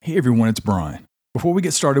Hey everyone, it's Brian. Before we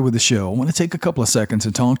get started with the show, I want to take a couple of seconds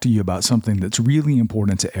and talk to you about something that's really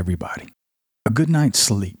important to everybody. A good night's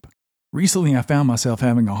sleep. Recently, I found myself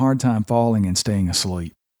having a hard time falling and staying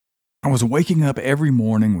asleep. I was waking up every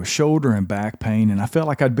morning with shoulder and back pain, and I felt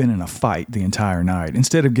like I'd been in a fight the entire night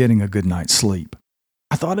instead of getting a good night's sleep.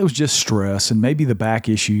 I thought it was just stress and maybe the back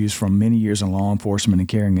issues from many years in law enforcement and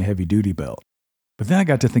carrying a heavy-duty belt. But then I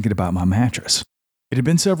got to thinking about my mattress. It had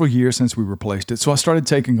been several years since we replaced it, so I started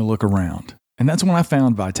taking a look around. And that's when I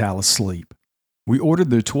found Vitalis Sleep. We ordered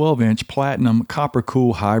their 12-inch Platinum Copper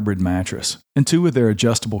Cool Hybrid mattress and 2 of their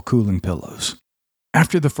adjustable cooling pillows.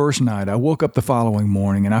 After the first night, I woke up the following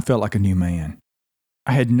morning and I felt like a new man.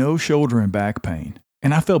 I had no shoulder and back pain,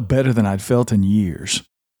 and I felt better than I'd felt in years.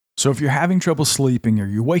 So if you're having trouble sleeping or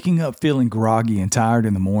you're waking up feeling groggy and tired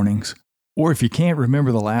in the mornings, or if you can't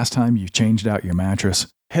remember the last time you changed out your mattress,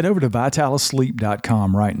 head over to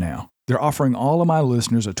vitalisleep.com right now. They're offering all of my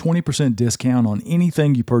listeners a 20% discount on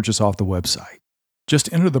anything you purchase off the website.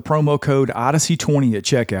 Just enter the promo code Odyssey20 at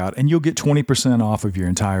checkout and you'll get 20% off of your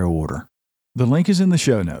entire order. The link is in the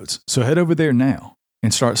show notes, so head over there now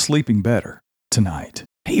and start sleeping better tonight.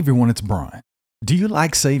 Hey everyone, it's Brian. Do you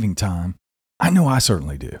like saving time? I know I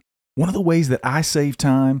certainly do. One of the ways that I save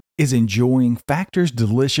time is enjoying Factor's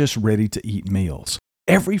delicious, ready-to-eat meals.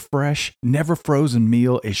 Every fresh, never frozen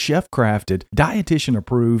meal is chef-crafted,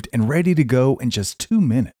 dietitian-approved, and ready to go in just 2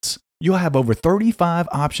 minutes. You'll have over 35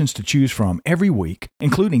 options to choose from every week,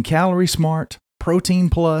 including Calorie Smart, Protein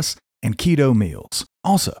Plus, and Keto meals.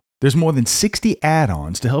 Also, there's more than 60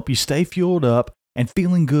 add-ons to help you stay fueled up and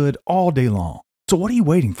feeling good all day long. So what are you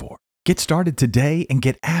waiting for? Get started today and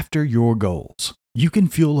get after your goals. You can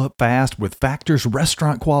fuel up fast with Factor's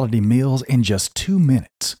restaurant-quality meals in just 2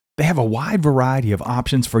 minutes. They have a wide variety of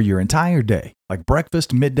options for your entire day, like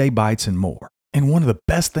breakfast, midday bites, and more. And one of the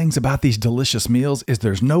best things about these delicious meals is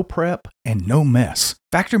there's no prep and no mess.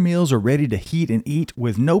 Factor meals are ready to heat and eat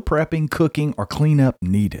with no prepping, cooking, or cleanup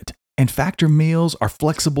needed. And Factor meals are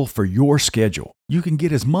flexible for your schedule. You can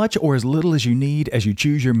get as much or as little as you need as you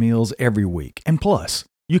choose your meals every week. And plus,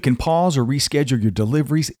 you can pause or reschedule your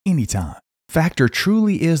deliveries anytime. Factor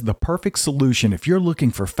truly is the perfect solution if you're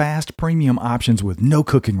looking for fast, premium options with no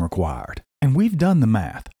cooking required. And we've done the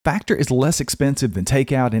math. Factor is less expensive than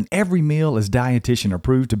takeout, and every meal is dietitian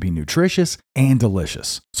approved to be nutritious and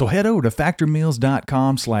delicious. So head over to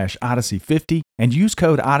factormeals.com/Odyssey50 and use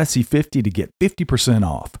code Odyssey50 to get 50%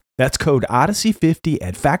 off. That's code Odyssey50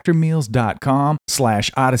 at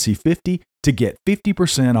factormeals.com/Odyssey50 to get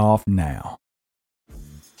 50% off now.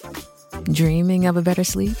 Dreaming of a better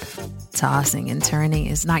sleep? Tossing and turning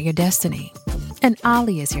is not your destiny. And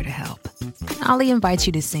Ollie is here to help. Ollie invites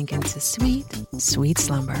you to sink into sweet, sweet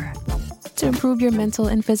slumber to improve your mental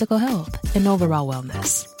and physical health and overall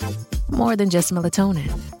wellness. More than just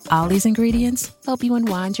melatonin, Ollie's ingredients help you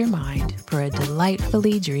unwind your mind for a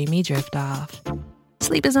delightfully dreamy drift off.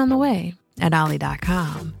 Sleep is on the way at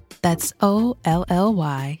Ollie.com. That's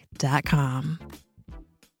OLLY.com.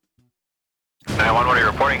 911, what are you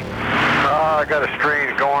reporting? I got a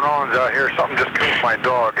strange going on out here. Something just killed my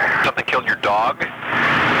dog. Something killed your dog?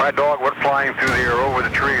 My dog went flying through the air over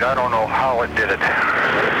the tree. I don't know how it did it.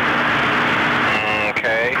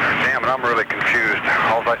 Okay. Damn it, I'm really confused.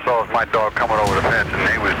 All I saw was my dog coming over the fence, and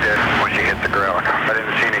he was dead when she hit the ground. I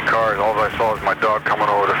didn't see any cars. All I saw was my dog coming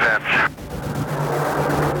over the fence.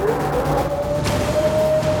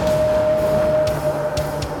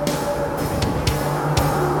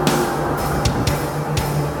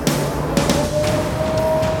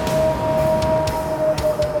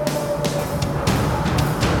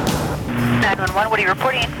 911, what are you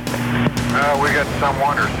reporting? We got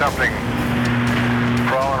someone or something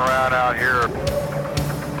crawling around out here.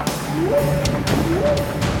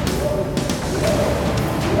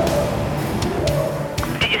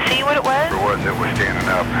 Did you see what it was? It was standing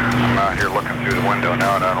up. I'm out here looking through the window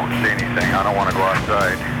now and I don't see anything. I don't want to go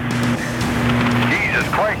outside. Jesus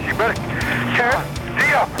Christ, you better... Sir?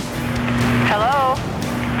 Dio! Hello?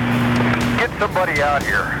 Get somebody out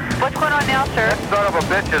here. What's going on now, sir? That son of a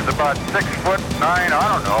bitch is about 6'9", I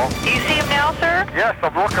don't know. Do you see him now, sir? Yes,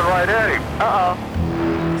 I'm looking right at him. Uh-oh.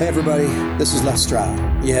 Hey everybody, this is Les Stroud.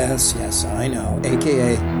 Yes, I know,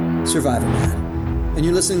 aka Survivor Man. And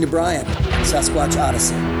you're listening to Brian, Sasquatch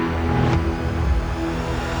Odyssey.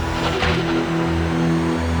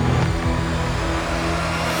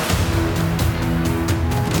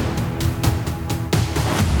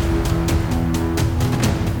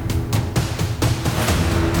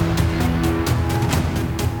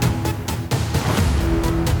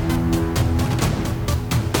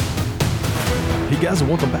 Hey guys, and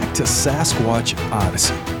welcome back to Sasquatch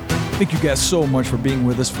Odyssey. Thank you guys so much for being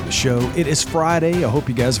with us for the show. It is Friday. I hope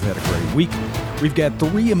you guys have had a great week. We've got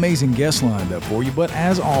 3 amazing guests lined up for you, but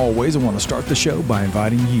as always, I want to start the show by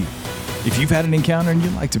inviting you. If you've had an encounter and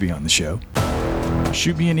you'd like to be on the show,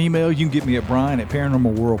 shoot me an email. You can get me at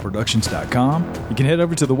brian@paranormalworldproductions.com. You can head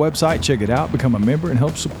over to the website, check it out, become a member, and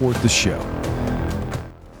help support the show.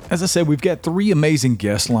 As I said, we've got 3 amazing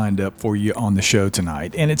guests lined up for you on the show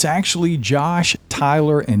tonight, and it's actually Josh,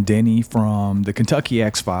 Tyler, and Denny from the Kentucky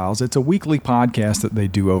X-Files. It's a weekly podcast that they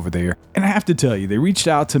do over there, and I have to tell you, they reached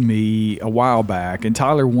out to me a while back, and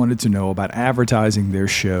Tyler wanted to know about advertising their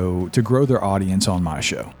show to grow their audience on my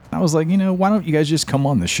show. I was like, why don't you guys just come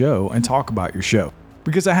on the show and talk about your show?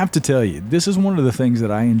 Because I have to tell you, this is one of the things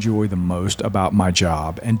that I enjoy the most about my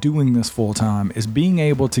job and doing this full time is being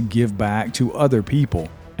able to give back to other people.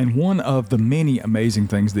 And one of the many amazing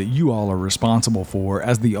things that you all are responsible for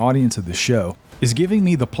as the audience of the show is giving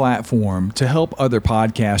me the platform to help other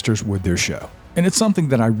podcasters with their show. And it's something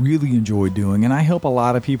that I really enjoy doing, and I help a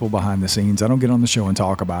lot of people behind the scenes. I don't get on the show and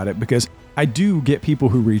talk about it because I do get people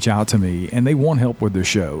who reach out to me and they want help with their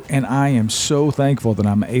show, and I am so thankful that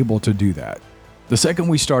I'm able to do that. The second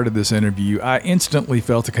we started this interview, I instantly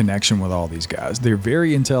felt a connection with all these guys. They're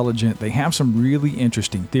very intelligent. They have some really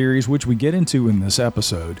interesting theories, which we get into in this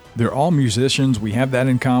episode. They're all musicians. We have that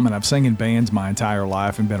in common. I've sang in bands my entire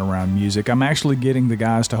life and been around music. I'm actually getting the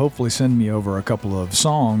guys to hopefully send me over a couple of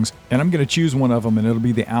songs, and I'm going to choose one of them, and it'll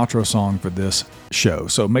be the outro song for this show.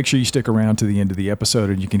 So make sure you stick around to the end of the episode,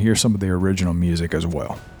 and you can hear some of their original music as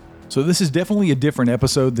well. So this is definitely a different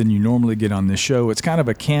episode than you normally get on this show. It's kind of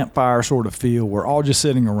a campfire sort of feel. We're all just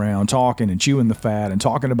sitting around talking and chewing the fat and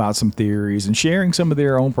talking about some theories and sharing some of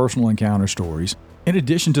their own personal encounter stories, in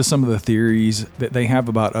addition to some of the theories that they have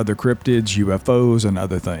about other cryptids, UFOs, and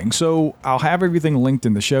other things. So I'll have everything linked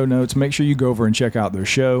in the show notes. Make sure you go over and check out their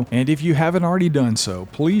show. And if you haven't already done so,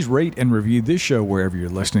 please rate and review this show wherever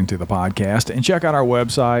you're listening to the podcast. And check out our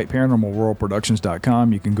website,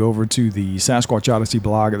 paranormalworldproductions.com. You can go over to the Sasquatch Odyssey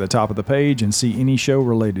blog at the top of the page and see any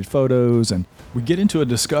show-related photos. And we get into a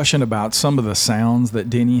discussion about some of the sounds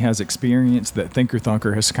that Denny has experienced that Thinker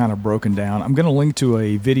Thunker has kind of broken down. I'm going to link to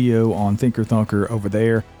a video on Thinker Thunker over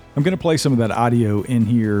there. I'm going to play some of that audio in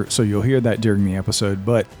here so you'll hear that during the episode,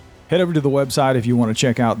 but head over to the website if you want to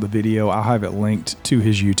check out the video. I'll have it linked to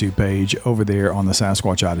his YouTube page over there on the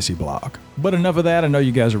Sasquatch Odyssey blog. But enough of that. I know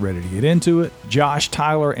you guys are ready to get into it. Josh,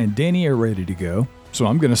 Tyler, and Denny are ready to go. So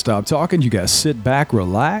I'm going to stop talking. You guys sit back,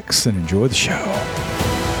 relax, and enjoy the show.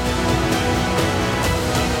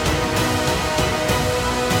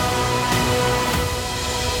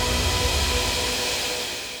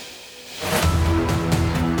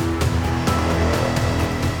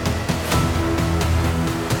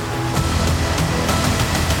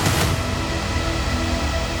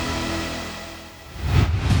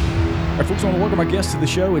 Folks, I want to welcome our guests to the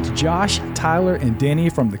show. It's Josh, Tyler, and Denny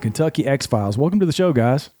from the Kentucky X-Files. Welcome to the show,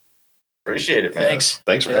 guys. Appreciate it, man.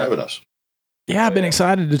 Thanks for having us. Yeah, I've been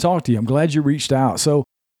excited to talk to you. I'm glad you reached out. So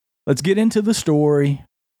let's get into the story.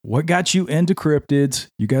 What got you into cryptids?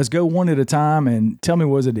 You guys go one at a time and tell me,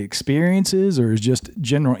 was it experiences or is just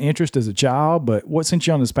general interest as a child? But what sent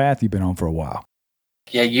you on this path you've been on for a while?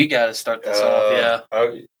 Yeah, you got to start this off.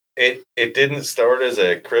 Yeah. It didn't start as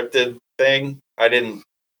a cryptid thing. I didn't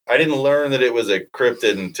learn that it was a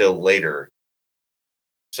cryptid until later.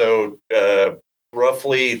 So,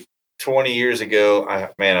 roughly 20 years ago,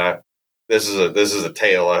 this is a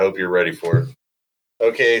tale. I hope you're ready for it.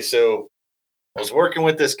 Okay, so I was working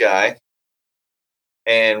with this guy,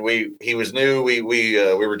 and he was new. We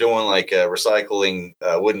were doing like recycling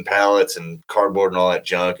wooden pallets and cardboard and all that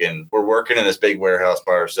junk, and we're working in this big warehouse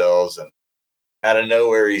by ourselves. And out of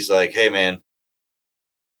nowhere, he's like, "Hey, man,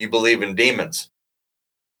 you believe in demons?"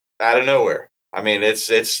 Out of nowhere. I mean,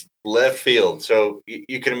 it's left field. So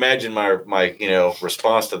you can imagine my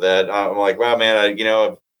response to that. I'm like, wow, man, I've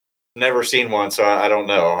never seen one, so I don't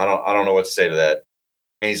know. I don't know what to say to that.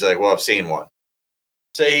 And he's like, well, I've seen one.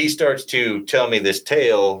 So he starts to tell me this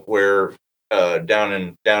tale where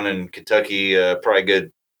down in Kentucky, probably a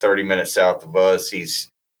good 30 minutes south of us, he's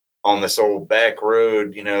on this old back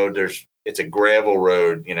road. It's a gravel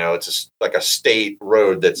road. It's like a state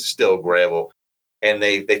road that's still gravel. And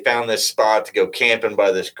they found this spot to go camping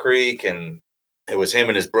by this creek, and it was him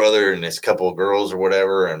and his brother and this couple of girls or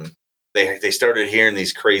whatever. And they started hearing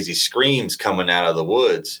these crazy screams coming out of the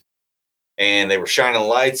woods, and they were shining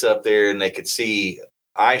lights up there, and they could see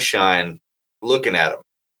eye shine looking at them.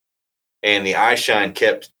 And the eye shine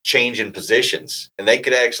kept changing positions, and they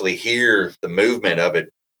could actually hear the movement of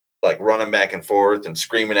it, like running back and forth and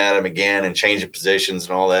screaming at them again and changing positions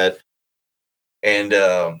and all that.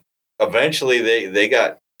 And eventually they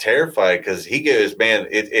got terrified because he goes, man,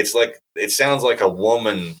 it sounds like a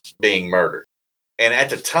woman being murdered. And at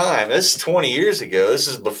the time, this is 20 years ago. This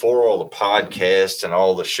is before all the podcasts and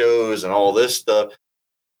all the shows and all this stuff.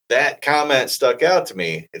 That comment stuck out to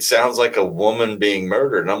me. It sounds like a woman being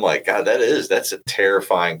murdered. And I'm like, God, that's a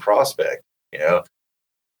terrifying prospect, you know?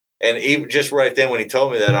 And even just right then when he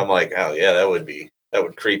told me that, I'm like, oh yeah, that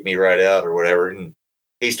would creep me right out or whatever. And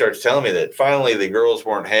he starts telling me that finally the girls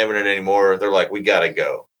weren't having it anymore. They're like, we got to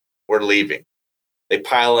go. We're leaving. They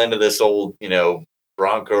pile into this old, you know,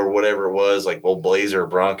 Bronco or whatever it was, like old Blazer or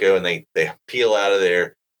Bronco, and they peel out of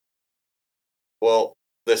there. Well,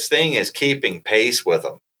 this thing is keeping pace with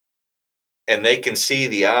them. And they can see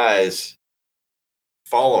the eyes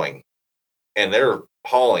following, and they're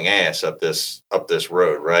hauling ass up this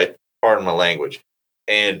road, right? Pardon my language.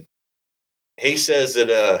 And he says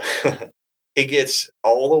that he gets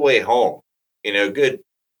all the way home, you know, good,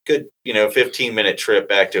 15-minute trip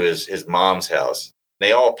back to his mom's house.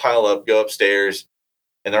 They all pile up, go upstairs,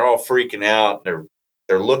 and they're all freaking out.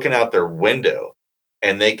 They're looking out their window,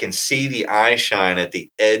 and they can see the eye shine at the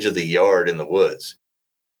edge of the yard in the woods.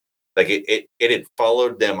 Like it had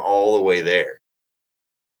followed them all the way there.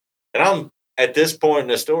 And I'm at this point in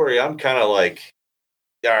the story, I'm kind of like,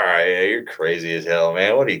 all right, you're crazy as hell,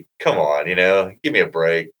 man. Come on, you know, give me a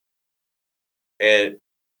break. And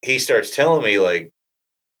he starts telling me like,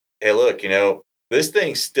 hey, look, you know, this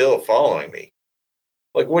thing's still following me.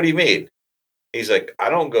 Like, what do you mean? He's like, I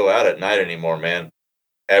don't go out at night anymore, man.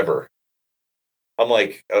 Ever. I'm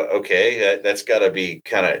like, okay, that's got to be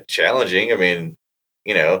kind of challenging. I mean,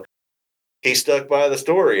 you know, he stuck by the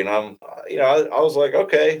story, and I was like,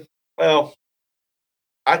 okay, well,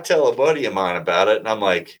 I tell a buddy of mine about it, and I'm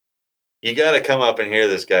like, you got to come up and hear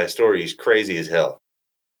this guy's story. He's crazy as hell.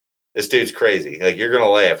 This dude's crazy. Like, you're going to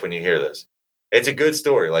laugh when you hear this. It's a good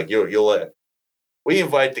story. Like, you'll laugh. We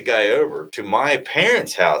invite the guy over to my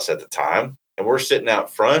parents' house at the time, and we're sitting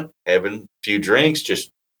out front having a few drinks, just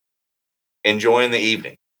enjoying the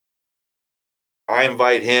evening. I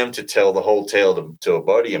invite him to tell the whole tale to a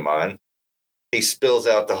buddy of mine. He spills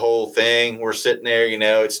out the whole thing. We're sitting there, you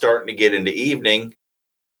know, it's starting to get into evening.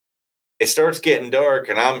 It starts getting dark,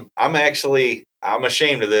 and I'm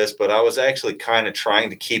ashamed of this, but I was actually kind of trying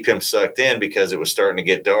to keep him sucked in because it was starting to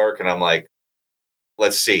get dark, and I'm like,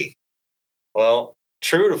 let's see. Well,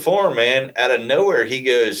 true to form, man, out of nowhere, he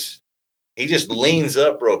just leans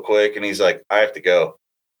up real quick, and he's like, I have to go.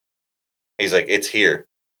 He's like, it's here.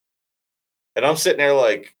 And I'm sitting there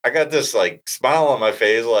like, I got this like smile on my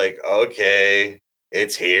face, like, okay,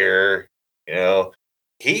 it's here. You know,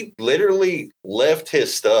 he literally left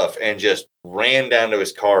his stuff and just ran down to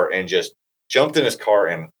his car and just jumped in his car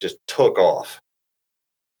and just took off.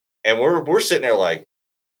 And we're sitting there like,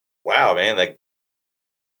 wow, man, like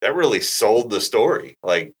that really sold the story.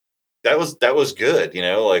 Like that was good, you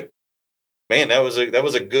know, like, man, that was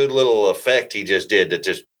a good little effect he just did to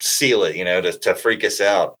just seal it, you know, to freak us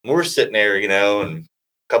out. We're sitting there, you know, and a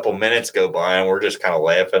couple minutes go by and we're just kind of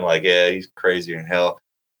laughing like, yeah, he's crazier than hell.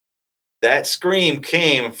 That scream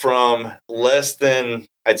came from less than,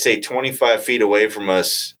 I'd say, 25 feet away from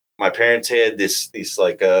us. My parents had these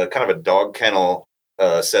like kind of a dog kennel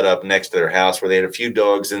set up next to their house where they had a few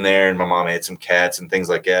dogs in there, and my mom had some cats and things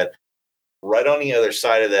like that. Right on the other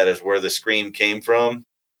side of that is where the scream came from.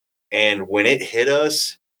 And when it hit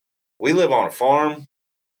us, we live on a farm.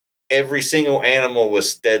 Every single animal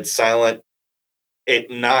was dead silent. It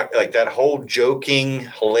knocked, like that whole joking,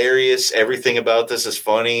 hilarious, everything about this is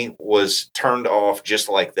funny was turned off just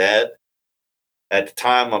like that. At the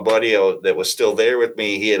time, my buddy that was still there with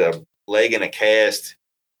me, he had a leg in a cast,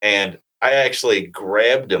 and I actually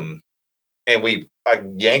grabbed him and I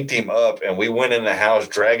yanked him up, and we went in the house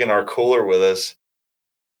dragging our cooler with us.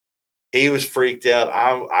 He was freaked out.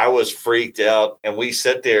 I was freaked out. And we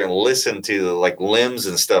sat there and listened to like limbs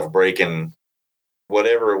and stuff breaking,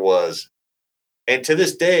 whatever it was. And to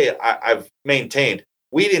this day, I've maintained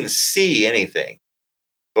we didn't see anything,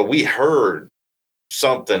 but we heard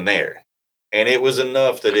something there. And it was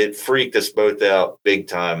enough that it freaked us both out big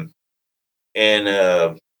time.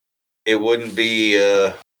 And it wouldn't be,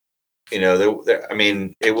 you know,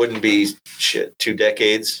 it wouldn't be 2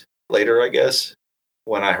 decades later, I guess,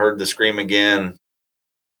 when I heard the scream again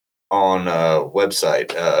on a website,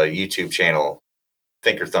 YouTube channel,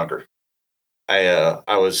 Thinker Thunker.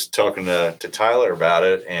 I was talking to Tyler about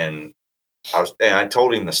it, and I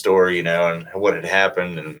told him the story, you know, and what had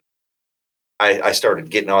happened, and I started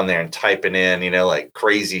getting on there and typing in, you know, like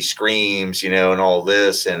crazy screams, you know, and all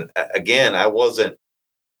this. And again, I wasn't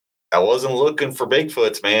looking for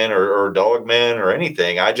Bigfoots, man, or Dogmen or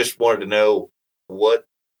anything. I just wanted to know what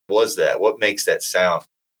was that? What makes that sound?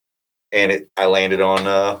 and I landed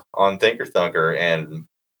on Thinker Thunker, and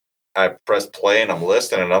I pressed play, and I'm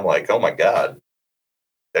listening, and I'm like, oh my God,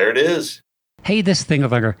 there it is. Hey, this Thinker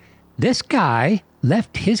Thunker. This guy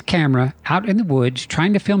left his camera out in the woods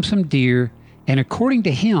trying to film some deer, and according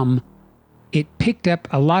to him, it picked up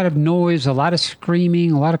a lot of noise, a lot of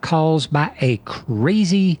screaming, a lot of calls by a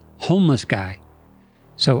crazy homeless guy.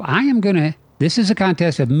 So this is a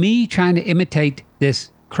contest of me trying to imitate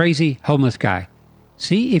this crazy homeless guy.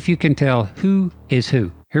 See if you can tell who is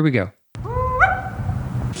who. Here we go.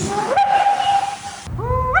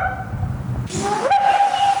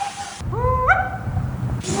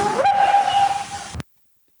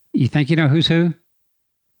 You think you know who's who?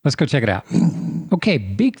 Let's go check it out. Okay,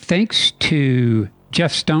 big thanks to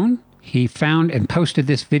Jeff Stone. He found and posted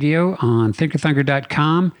this video on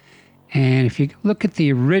thinkerthunker.com. And if you look at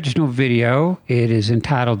the original video, it is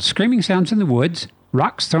entitled Screaming Sounds in the Woods,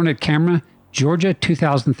 Rocks Thrown at Camera, Georgia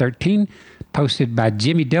 2013, posted by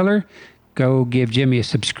Jimmy Diller. Go give Jimmy a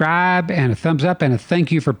subscribe and a thumbs up and a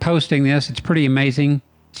thank you for posting this. It's pretty amazing.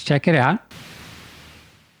 Let's check it out.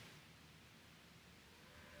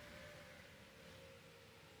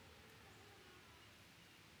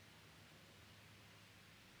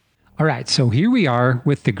 All right, so here we are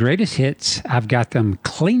with the greatest hits. I've got them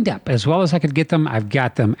cleaned up as well as I could get them. I've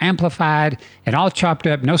got them amplified and all chopped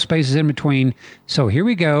up, no spaces in between. So here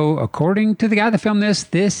we go. According to the guy that filmed this,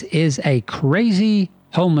 this is a crazy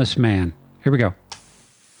homeless man. Here we go.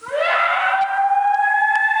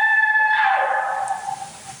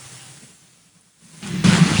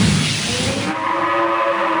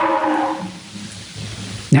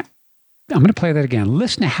 Now, I'm going to play that again.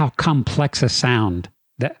 Listen to how complex a sound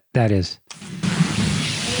that is.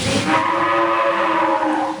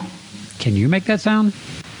 Can you make that sound?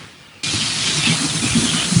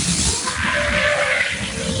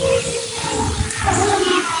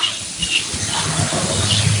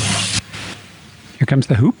 Here comes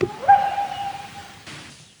the hoop.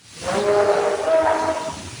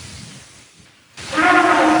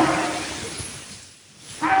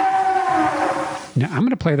 Now I'm going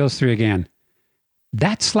to play those three again.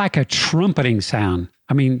 That's like a trumpeting sound.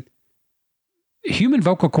 I mean, human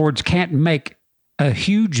vocal cords can't make a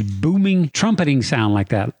huge booming trumpeting sound like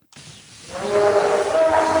that.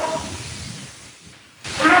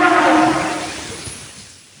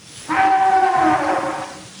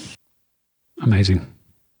 Amazing.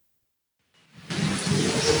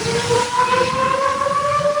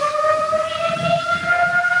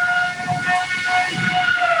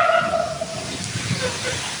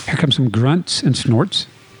 Here comes some grunts and snorts.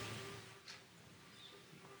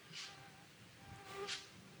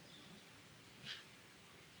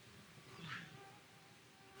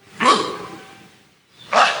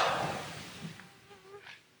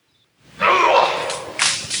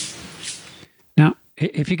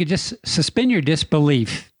 If you could just suspend your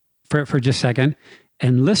disbelief for just a second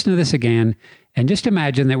and listen to this again, and just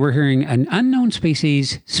imagine that we're hearing an unknown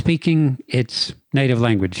species speaking its native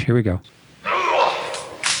language. Here we go.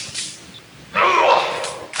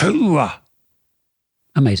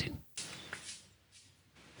 Amazing.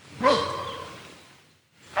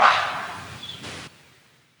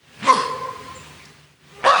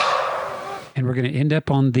 And we're going to end up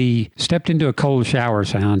on the stepped into a cold shower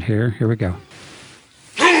sound here. Here we go.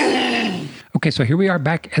 Okay, so here we are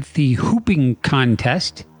back at the hooping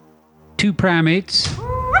contest. Two primates.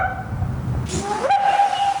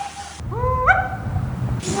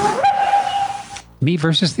 Me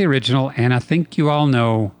versus the original, and I think you all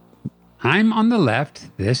know I'm on the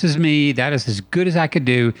left. This is me. That is as good as I could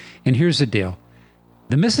do. And here's the deal.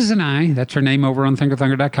 The missus and I, that's her name over on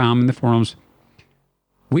thinkerthunker.com in the forums,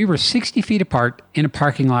 we were 60 feet apart in a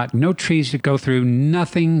parking lot, no trees to go through,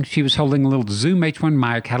 nothing. She was holding a little Zoom H1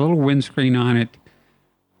 mic, had a little windscreen on it.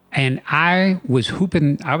 And I was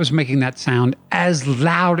hooping, I was making that sound as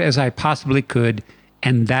loud as I possibly could.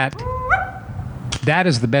 And that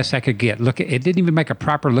is the best I could get. Look, it didn't even make a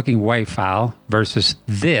proper looking WAV file versus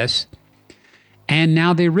this. And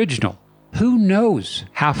now the original. Who knows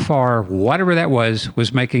how far whatever that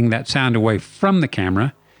was making that sound away from the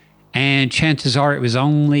camera. And chances are it was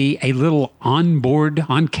only a little onboard,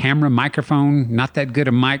 on-camera microphone, not that good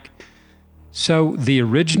a mic. So the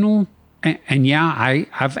original, and yeah,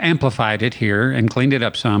 I've amplified it here and cleaned it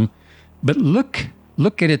up some, but look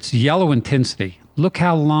at its yellow intensity. Look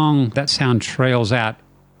how long that sound trails out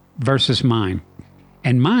versus mine.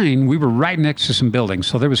 And mine, we were right next to some buildings,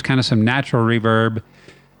 so there was kind of some natural reverb,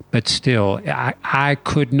 but still, I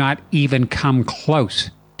could not even come close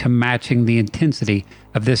to matching the intensity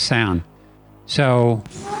of this sound. So,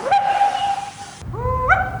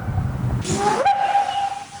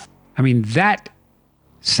 I mean, that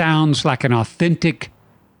sounds like an authentic,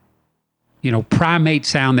 primate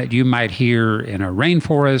sound that you might hear in a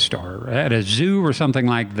rainforest or at a zoo or something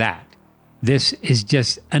like that. This is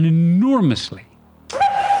just an enormously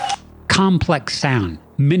complex sound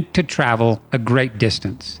meant to travel a great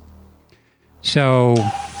distance. So,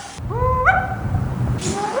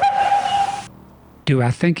 do I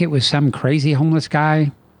think it was some crazy homeless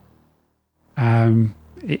guy?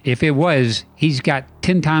 If it was, he's got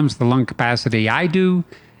 10 times the lung capacity I do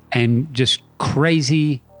and just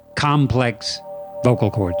crazy, complex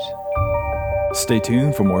vocal cords. Stay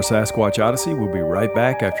tuned for more Sasquatch Odyssey. We'll be right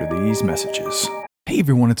back after these messages. Hey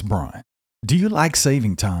everyone, it's Brian. Do you like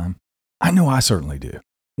saving time? I know I certainly do.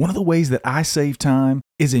 One of the ways that I save time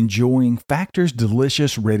is enjoying Factor's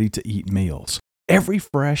delicious, ready-to-eat meals. Every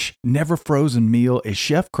fresh, never frozen meal is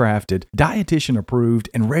chef-crafted, dietitian approved,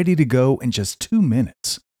 and ready to go in just 2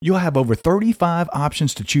 minutes. You'll have over 35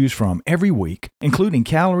 options to choose from every week, including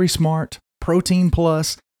Calorie Smart, Protein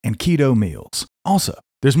Plus, and Keto meals. Also,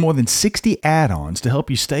 there's more than 60 add-ons to help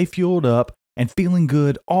you stay fueled up and feeling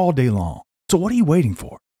good all day long. So what are you waiting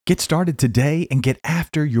for? Get started today and get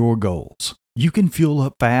after your goals. You can fuel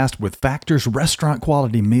up fast with Factor's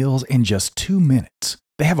restaurant-quality meals in just 2 minutes.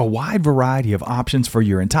 They have a wide variety of options for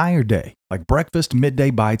your entire day, like breakfast,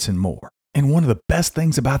 midday bites, and more. And one of the best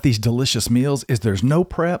things about these delicious meals is there's no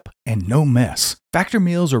prep and no mess. Factor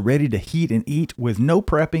meals are ready to heat and eat with no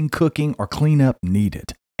prepping, cooking, or cleanup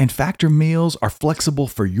needed. And Factor meals are flexible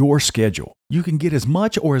for your schedule. You can get as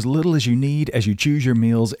much or as little as you need as you choose your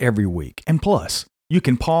meals every week. And plus, you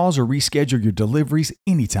can pause or reschedule your deliveries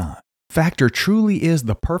anytime. Factor truly is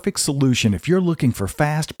the perfect solution if you're looking for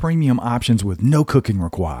fast, premium options with no cooking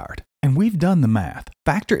required. And we've done the math.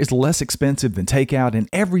 Factor is less expensive than takeout, and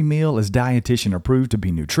every meal is dietitian approved to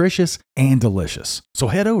be nutritious and delicious. So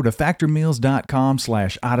head over to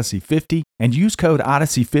factormeals.com/Odyssey50 and use code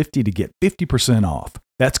Odyssey50 to get 50% off.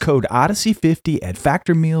 That's code Odyssey50 at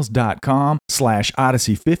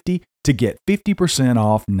factormeals.com/Odyssey50 to get 50%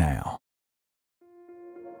 off now.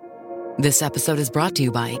 This episode is brought to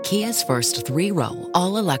you by Kia's first 3-row,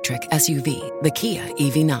 all-electric SUV, the Kia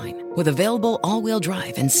EV9, with available all-wheel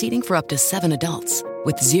drive and seating for up to 7 adults,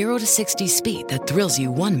 with 0 to 60 speed that thrills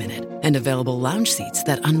you 1 minute and available lounge seats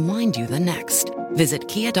that unwind you the next. Visit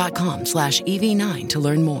kia.com/EV9 to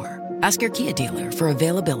learn more. Ask your Kia dealer for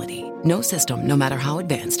availability. No system, no matter how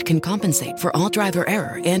advanced, can compensate for all driver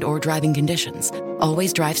error and or driving conditions.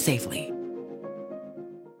 Always drive safely.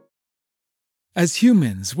 As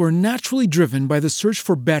humans, we're naturally driven by the search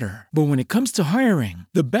for better. But when it comes to hiring,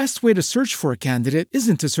 the best way to search for a candidate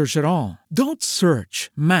isn't to search at all. Don't search,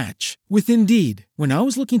 match with Indeed. When I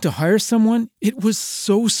was looking to hire someone, it was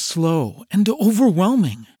so slow and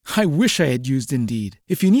overwhelming. I wish I had used Indeed.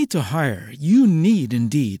 If you need to hire, you need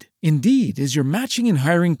Indeed. Indeed is your matching and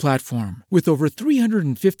hiring platform with over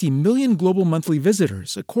 350 million global monthly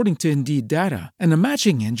visitors, according to Indeed data, and a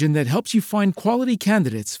matching engine that helps you find quality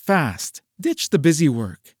candidates fast. Ditch the busy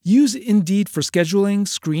work. Use Indeed for scheduling,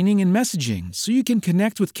 screening, and messaging so you can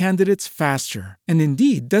connect with candidates faster. And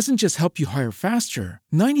Indeed doesn't just help you hire faster.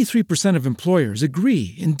 93% of employers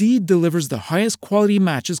agree Indeed delivers the highest quality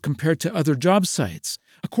matches compared to other job sites,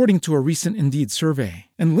 according to a recent Indeed survey.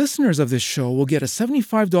 And listeners of this show will get a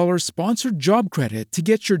 $75 sponsored job credit to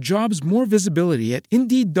get your jobs more visibility at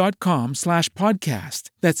Indeed.com/podcast.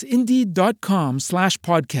 That's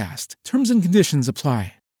Indeed.com/podcast. Terms and conditions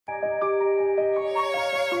apply.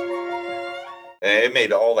 It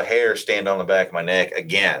made all the hair stand on the back of my neck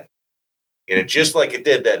again. Just like it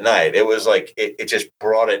did that night. It was like, it just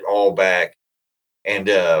brought it all back. And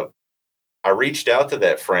I reached out to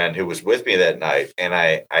that friend who was with me that night, and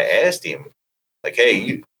I asked him, like, hey,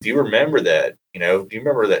 do you remember that? Do you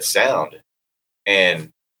remember that sound? And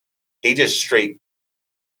he just straight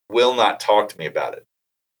will not talk to me about it.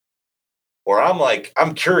 Or I'm like,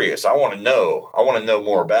 I'm curious. I want to know. I want to know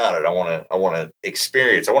more about it. I want to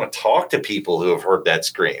experience. I want to talk to people who have heard that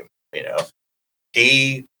scream.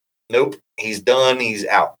 Nope. He's done. He's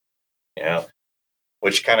out.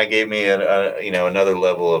 Which kind of gave me another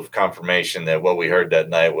level of confirmation that what we heard that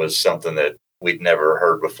night was something that we'd never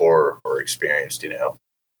heard before or experienced.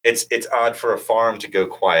 It's odd for a farm to go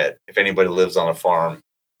quiet. If anybody lives on a farm,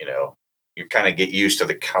 you kind of get used to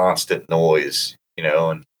the constant noise,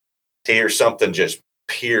 and to hear something just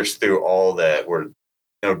pierce through all that, where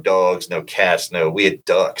no dogs, no cats, we had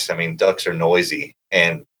ducks. I mean, ducks are noisy,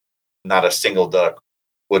 and not a single duck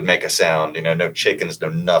would make a sound, no chickens, no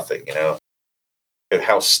nothing,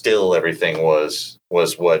 How still everything was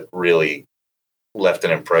what really left an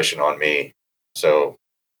impression on me. So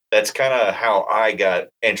that's kind of how I got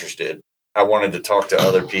interested I wanted to talk to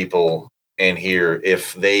other people and hear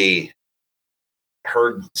if they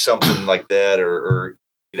heard something like that or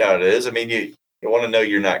you know how it is. I mean, you want to know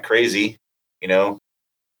you're not crazy, you know,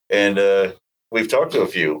 and we've talked to a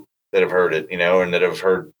few that have heard it, you know, and that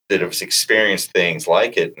have experienced things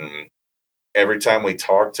like it. And every time we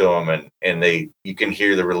talk to them and you can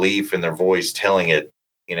hear the relief in their voice telling it,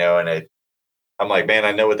 you know, and I'm like, man,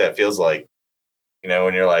 I know what that feels like, you know,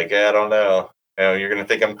 when you're like, yeah, I don't know, you know, you're going to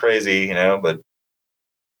think I'm crazy, you know, but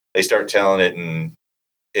they start telling it, and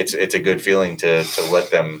it's a good feeling to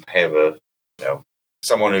let them have a, you know,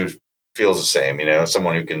 someone who feels the same, you know,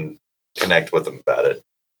 someone who can connect with them about it.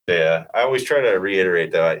 Yeah. I always try to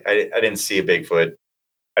reiterate though. I didn't see a Bigfoot.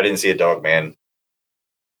 I didn't see a dog man.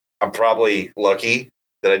 I'm probably lucky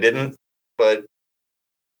that I didn't, but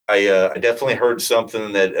I definitely heard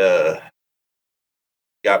something that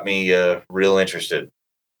got me real interested.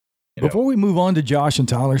 Before we move on to Josh and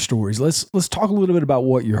Tyler's stories, let's talk a little bit about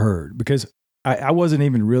what you heard, because I wasn't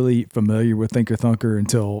even really familiar with Thinker Thunker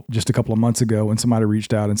until just a couple of months ago when somebody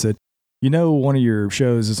reached out and said, you know, one of your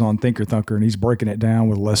shows is on Thinker Thunker and he's breaking it down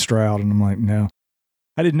with Les Stroud. And I'm like, no,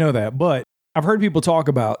 I didn't know that. But I've heard people talk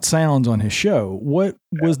about sounds on his show. What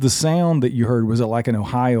was the sound that you heard? Was it like an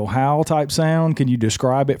Ohio howl type sound? Can you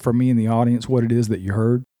describe it for me and the audience, what it is that you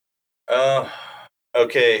heard?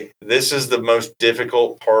 Okay. This is the most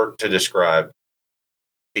difficult part to describe,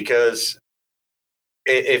 because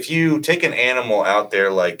if you take an animal out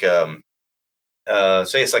there, like, say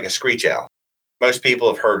it's like a screech owl. Most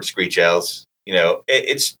people have heard screech owls. You know,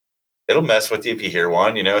 it'll mess with you if you hear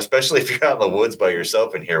one, you know, especially if you're out in the woods by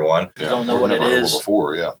yourself and hear one. You don't know what it is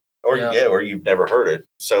before. Yeah. Or you've never heard it.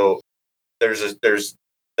 So there's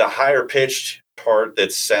the higher pitched part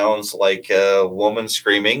that sounds like a woman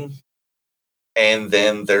screaming. And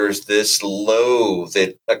then there's this low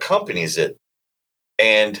that accompanies it.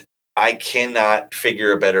 And I cannot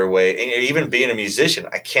figure a better way. And even being a musician,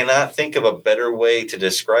 I cannot think of a better way to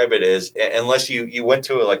describe it as, unless you went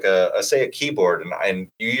to like a keyboard and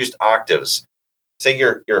you used octaves. Say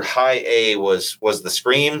your high A was the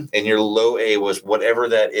scream and your low A was whatever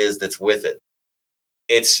that is that's with it.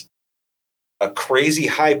 It's a crazy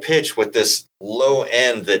high pitch with this low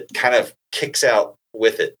end that kind of kicks out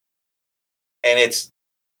with it. And it's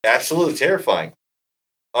absolutely terrifying.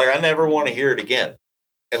 Like, I never want to hear it again,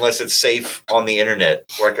 unless it's safe on the internet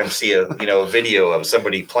where I can see a video of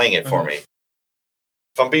somebody playing it for me.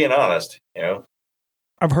 If I'm being honest, you know.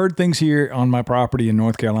 I've heard things here on my property in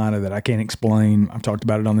North Carolina that I can't explain. I've talked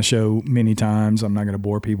about it on the show many times. I'm not going to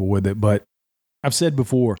bore people with it, but I've said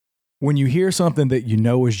before, when you hear something that you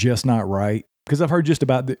know is just not right, because I've heard just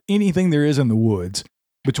about anything there is in the woods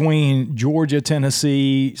between Georgia,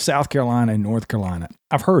 Tennessee, South Carolina, and North Carolina,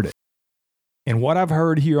 I've heard it. And what I've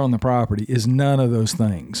heard here on the property is none of those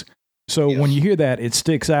things. So when you hear that, it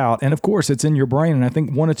sticks out. And of course, it's in your brain. And I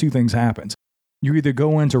think one of two things happens. You either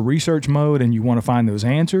go into research mode and you want to find those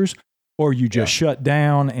answers, or you just shut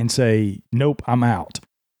down and say, nope, I'm out.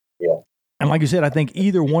 Yeah. And like you said, I think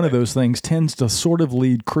either one of those things tends to sort of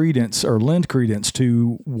lend credence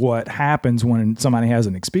to what happens when somebody has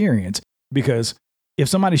an experience. Because if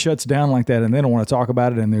somebody shuts down like that and they don't want to talk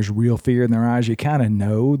about it and there's real fear in their eyes, you kind of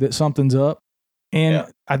know that something's up.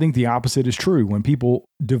 And I think the opposite is true. When people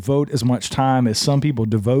devote as much time as some people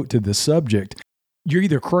devote to this subject, you're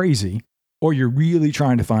either crazy or you're really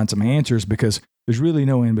trying to find some answers, because there's really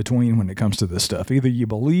no in between when it comes to this stuff. Either you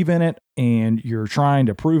believe in it and you're trying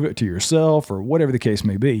to prove it to yourself or whatever the case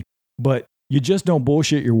may be, but you just don't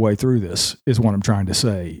bullshit your way through this, is what I'm trying to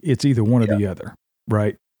say. It's either one or the other,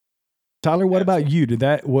 right? Tyler, what about you?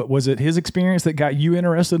 Was it his experience that got you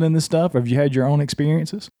interested in this stuff? Have you had your own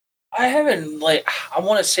experiences? I haven't, I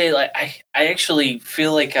want to say, I actually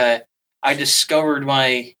feel like I discovered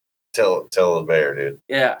my... Tell the bear, dude.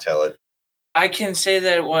 Yeah. Tell it. I can say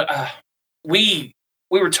that we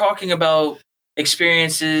were talking about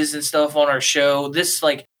experiences and stuff on our show. This,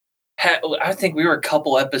 I think we were a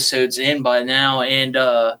couple episodes in by now, and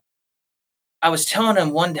I was telling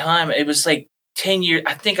him one time, it was 10 years,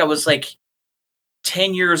 I think I was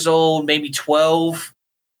 10 years old, maybe 12.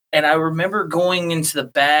 And I remember going into the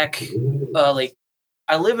back,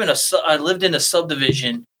 I lived in a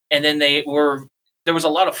subdivision, and then there was a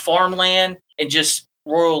lot of farmland and just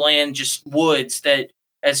rural land, just woods that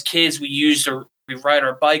as kids we ride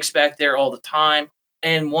our bikes back there all the time.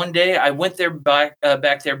 And one day I went there back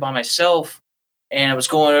there by myself, and I was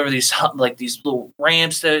going over these little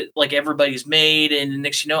ramps that everybody's made. And the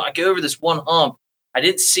next, I go over this one hump. I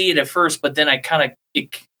didn't see it at first, but then I kind of,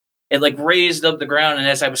 it raised up the ground. And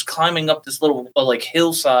as I was climbing up this little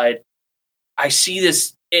hillside, I see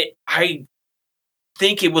this, I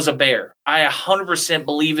think it was a bear. I 100%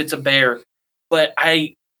 believe it's a bear, but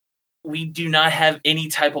we do not have any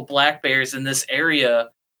type of black bears in this area.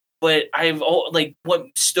 But what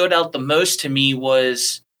stood out the most to me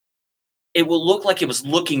was it would look like it was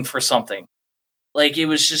looking for something. Like it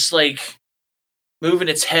was just like moving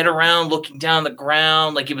its head around, looking down the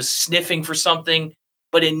ground, like it was sniffing for something,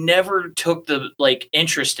 but it never took the like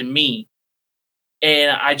interest in me. And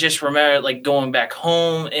I just remember like going back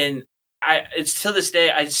home, and it's to this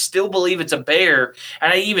day, I still believe it's a bear.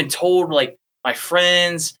 And I even told like my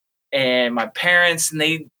friends and my parents, and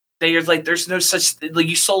they are like, there's no such, like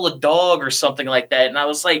you sold a dog or something like that. And I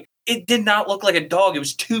was like, it did not look like a dog. It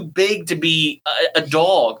was too big to be a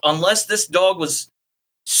dog, unless this dog was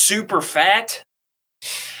super fat.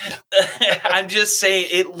 I'm just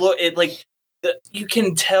saying you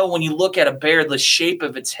can tell when you look at a bear, the shape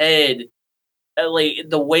of its head, like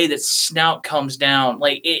the way that snout comes down,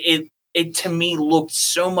 like it to me looked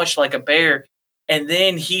so much like a bear. And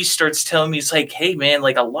then he starts telling me, he's like, hey man,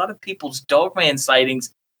 like a lot of people's Dogman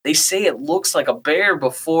sightings, they say it looks like a bear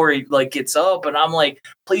before it like gets up. And I'm like,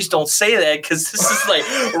 please don't say that, because this is like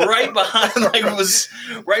right behind, like it was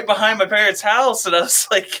right behind my parents' house. And I was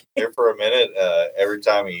like, there for a minute, every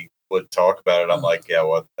time he would talk about it, I'm like, yeah,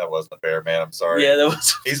 well, that wasn't a bear, man. I'm sorry. Yeah, that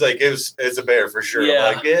was. He's like, it's a bear for sure. Yeah.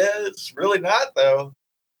 I'm like, yeah, it's really not though.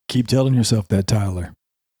 Keep telling yourself that, Tyler.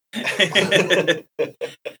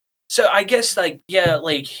 So I guess like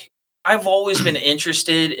I've always been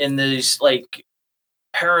interested in these like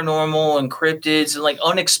paranormal and cryptids and like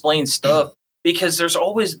unexplained stuff, because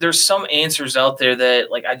there's some answers out there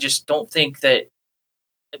that like I just don't think that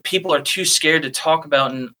people are too scared to talk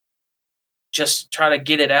about and just try to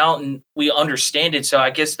get it out and we understand it. So I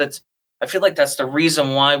guess I feel like that's the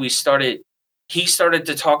reason why he started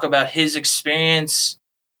to talk about his experience.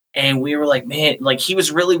 And we were like, man, like he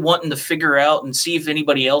was really wanting to figure out and see if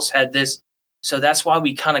anybody else had this. So that's why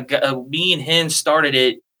we kind of me and him started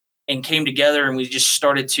it and came together, and we just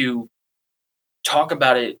started to talk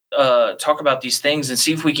about it, talk about these things and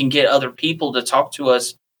see if we can get other people to talk to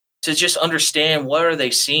us to just understand what are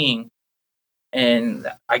they seeing. And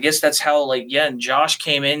I guess that's how and Josh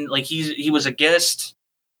came in, like he was a guest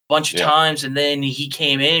a bunch of times, and then he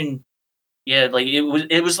came in. Yeah, like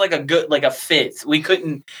it was like a good, like a fit. We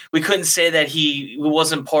couldn't say that he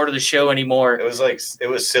wasn't part of the show anymore. It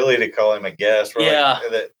was silly to call him a guest. We're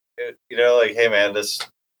like, like, hey man,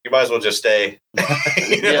 you might as well just stay.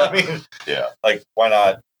 You know what I mean? Yeah. Like, why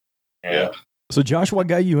not? Yeah. So Josh, what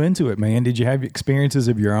got you into it, man? Did you have experiences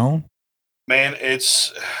of your own? Man,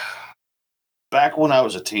 it's back when I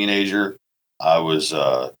was a teenager. I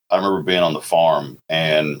remember being on the farm,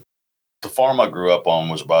 and the farm I grew up on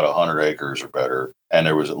was about 100 acres or better, and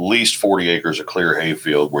there was at least 40 acres of clear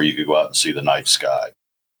hayfield where you could go out and see the night sky.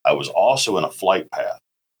 I was also in a flight path.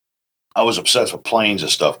 I was obsessed with planes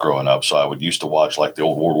and stuff growing up, so I would used to watch like the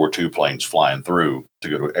old World War II planes flying through to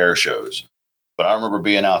go to air shows. But I remember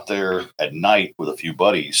being out there at night with a few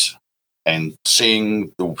buddies and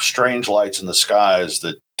seeing the strange lights in the skies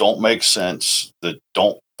that don't make sense, that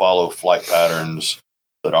don't follow flight patterns,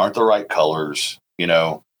 that aren't the right colors,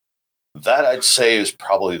 That I'd say is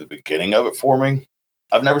probably the beginning of it for me.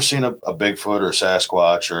 I've never seen a Bigfoot or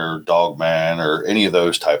Sasquatch or Dogman or any of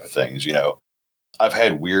those type of things, I've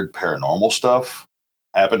had weird paranormal stuff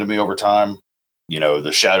happen to me over time.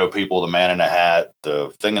 The shadow people, the man in a hat,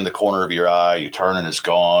 the thing in the corner of your eye, you turn and it's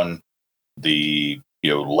gone. The,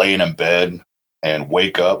 laying in bed and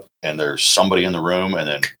wake up and there's somebody in the room and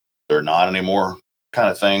then they're not anymore kind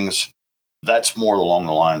of things. That's more along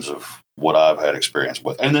the lines of what I've had experience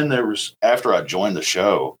with. And then after I joined the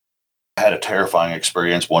show, I had a terrifying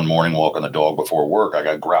experience one morning walking the dog before work. I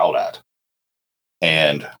got growled at.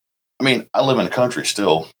 And I live in the country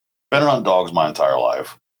still, been around dogs my entire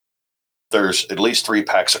life. There's at least 3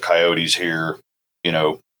 packs of coyotes here.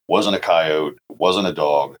 Wasn't a coyote, it wasn't a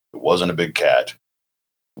dog, it wasn't a big cat.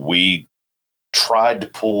 We tried to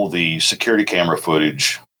pull the security camera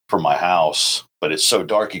footage from my house, but it's so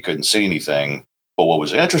dark you couldn't see anything. But what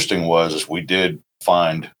was interesting is we did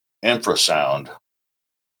find infrasound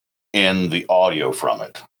in the audio from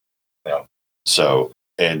it. So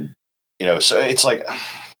it's like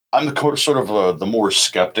I'm the sort of the more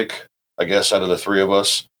skeptic, I guess, out of the 3 of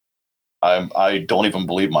us. I don't even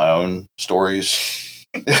believe my own stories.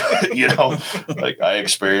 Like I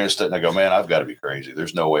experienced it and I go, man, I've got to be crazy.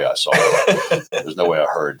 There's no way I saw that. There's no way I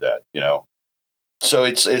heard that.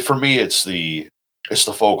 So for me, it's the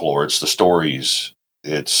folklore, it's the stories.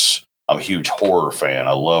 I'm a huge horror fan.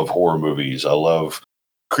 I love horror movies. I love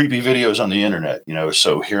creepy videos on the internet.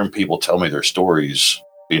 So hearing people tell me their stories,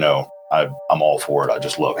 I'm all for it. I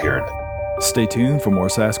just love hearing it. Stay tuned for more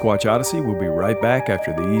Sasquatch Odyssey. We'll be right back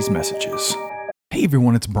after these messages. Hey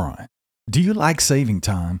everyone, it's Brian. Do you like saving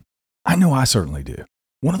time? I know I certainly do.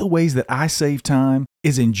 One of the ways that I save time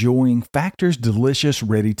is enjoying Factor's delicious,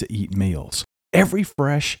 ready-to-eat meals. Every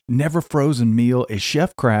fresh, never frozen meal is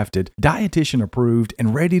chef-crafted, dietitian approved,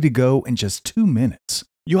 and ready to go in just 2 minutes.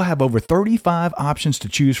 You'll have over 35 options to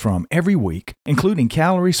choose from every week, including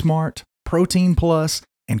Calorie Smart, Protein Plus,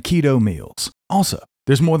 and Keto meals. Also,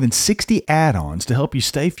 there's more than 60 add-ons to help you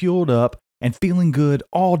stay fueled up and feeling good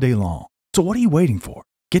all day long. So what are you waiting for?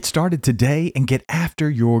 Get started today and get after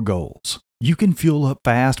your goals. You can fuel up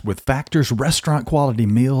fast with Factor's restaurant-quality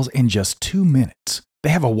meals in just 2 minutes. They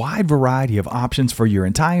have a wide variety of options for your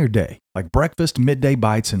entire day, like breakfast, midday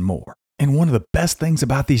bites, and more. And one of the best things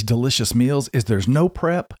about these delicious meals is there's no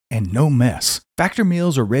prep and no mess. Factor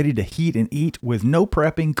meals are ready to heat and eat with no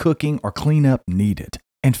prepping, cooking, or cleanup needed.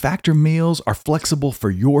 And Factor meals are flexible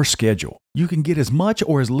for your schedule. You can get as much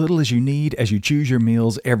or as little as you need as you choose your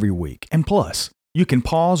meals every week. And plus, you can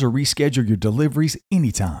pause or reschedule your deliveries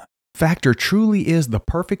anytime. Factor truly is the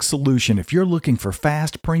perfect solution if you're looking for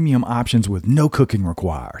fast, premium options with no cooking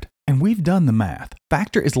required. And we've done the math.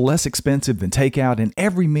 Factor is less expensive than takeout, and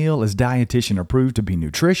every meal is dietitian approved to be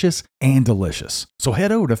nutritious and delicious. So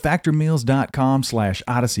head over to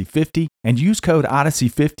factormeals.com/Odyssey50 and use code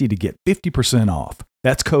Odyssey50 to get 50% off.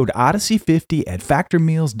 That's code Odyssey50 at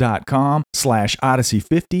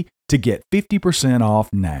factormeals.com/Odyssey50 to get 50% off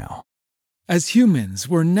now. As humans,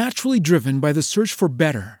 we're naturally driven by the search for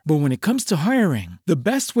better. But when it comes to hiring, the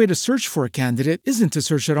best way to search for a candidate isn't to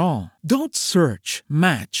search at all. Don't search,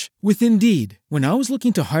 match with Indeed. When I was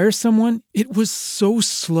looking to hire someone, it was so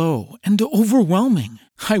slow and overwhelming.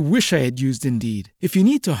 I wish I had used Indeed. If you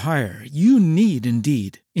need to hire, you need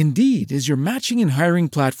Indeed. Indeed is your matching and hiring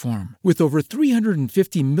platform with over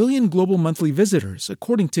 350 million global monthly visitors,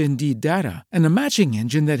 according to Indeed data, and a matching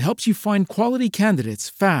engine that helps you find quality candidates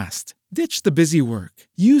fast. Ditch the busy work.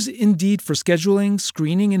 Use Indeed for scheduling,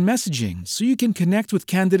 screening, and messaging so you can connect with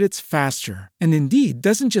candidates faster. And Indeed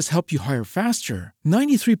doesn't just help you hire faster.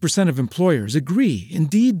 93% of employers agree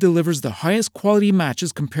Indeed delivers the highest quality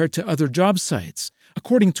matches compared to other job sites,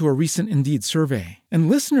 according to a recent Indeed survey. And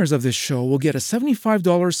listeners of this show will get a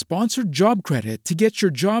 $75 sponsored job credit to get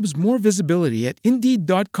your jobs more visibility at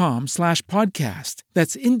Indeed.com/podcast.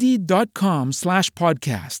 That's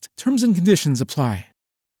Indeed.com/podcast. Terms and conditions apply.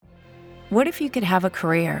 What if you could have a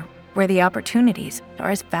career where the opportunities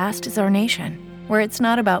are as vast as our nation, where it's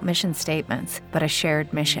not about mission statements, but a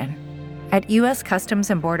shared mission? At U.S. Customs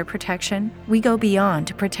and Border Protection, we go beyond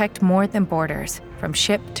to protect more than borders. From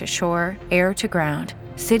ship to shore, air to ground,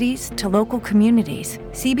 cities to local communities,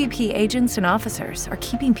 CBP agents and officers are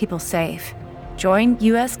keeping people safe. Join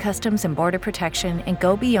U.S. Customs and Border Protection and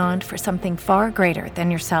go beyond for something far greater than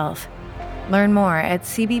yourself. Learn more at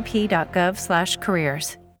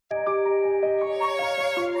cbp.gov/careers.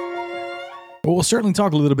 Well, we'll certainly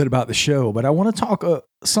talk a little bit about the show, but I want to talk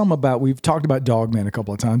we've talked about Dogman a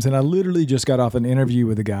couple of times, and I literally just got off an interview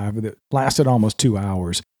with a guy that lasted almost 2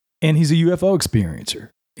 hours, and he's a UFO experiencer.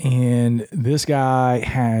 And this guy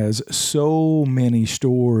has so many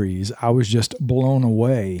stories. I was just blown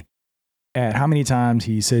away at how many times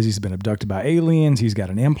he says he's been abducted by aliens. He's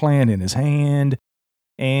got an implant in his hand,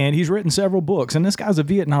 and he's written several books. And this guy's a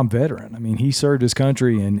Vietnam veteran. I mean, he served his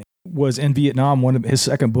country and was in Vietnam. One of his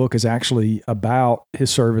second book is actually about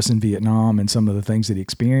his service in Vietnam and some of the things that he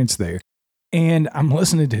experienced there. And I'm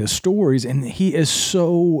listening to his stories, and he is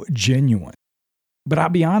so genuine. But I'll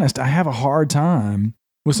be honest, I have a hard time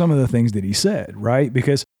with some of the things that he said, right?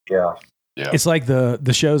 Because it's like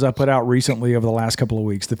the shows I put out recently over the last couple of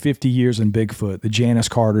weeks, the 50 Years in Bigfoot, the Janice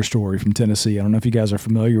Carter story from Tennessee. I don't know if you guys are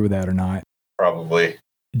familiar with that or not. Probably.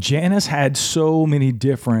 Janice had so many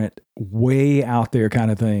different way out there kind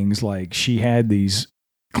of things. Like she had these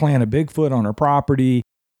clan of Bigfoot on her property.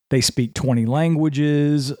 They speak 20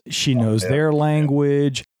 languages. She knows their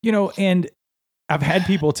language, and I've had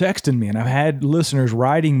people texting me and I've had listeners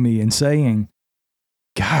writing me and saying,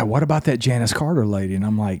 God, what about that Janice Carter lady? And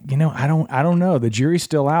I'm like, I don't know. The jury's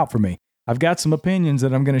still out for me. I've got some opinions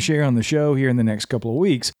that I'm going to share on the show here in the next couple of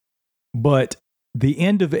weeks, but the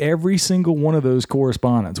end of every single one of those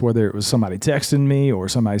correspondence, whether it was somebody texting me or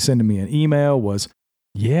somebody sending me an email, was,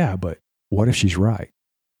 yeah, but what if she's right?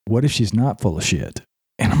 What if she's not full of shit?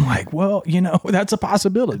 And I'm like, well, that's a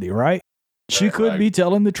possibility, right? She could be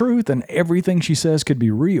telling the truth and everything she says could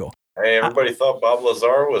be real. Hey, everybody thought Bob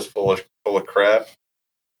Lazar was full of crap.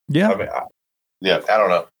 Yeah. I mean, I don't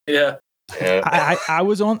know. Yeah. I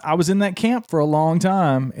was in that camp for a long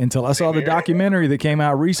time until I saw the documentary that came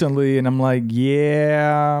out recently, and I'm like,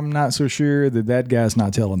 yeah, I'm not so sure that guy's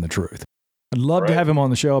not telling the truth. I'd love to have him on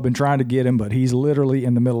the show. I've been trying to get him, but he's literally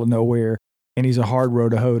in the middle of nowhere, and he's a hard row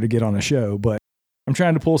to hoe to get on a show. But I'm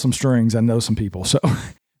trying to pull some strings. I know some people. So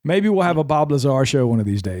maybe we'll have a Bob Lazar show one of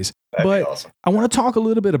these days. That'd be awesome. I want to talk a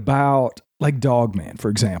little bit about like Dogman, for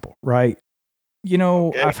example, right? You know,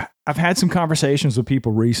 Okay. I've had some conversations with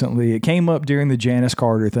people recently. It came up during the Janice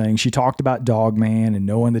Carter thing. She talked about Dogman and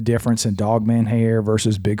knowing the difference in Dogman hair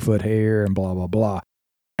versus Bigfoot hair and blah, blah, blah.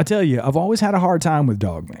 I tell you, I've always had a hard time with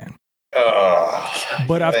Dogman.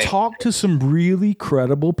 But I've talked to some really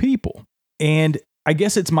credible people. And I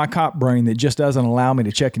guess it's my cop brain that just doesn't allow me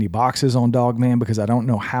to check any boxes on Dogman because I don't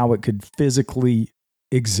know how it could physically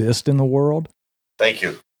exist in the world. Thank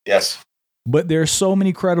you. Yes. But there are so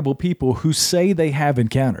many credible people who say they have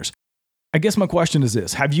encounters. I guess my question is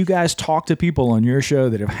this. Have you guys talked to people on your show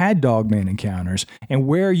that have had Dogman encounters? And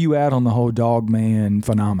where are you at on the whole Dogman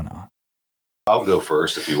phenomenon? I'll go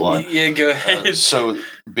first if you want. Yeah, go ahead. So,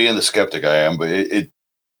 being the skeptic I am, but it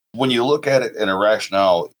when you look at it in a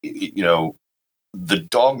rationale, you know, the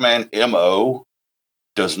Dogman MO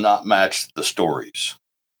does not match the stories.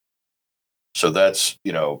 So that's,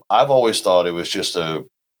 you know, I've always thought it was just a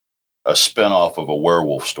spinoff of a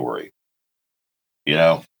werewolf story. You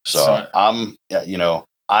know, so you know,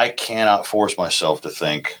 I cannot force myself to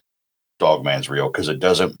think Dogman's real because it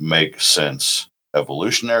doesn't make sense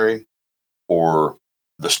evolutionary or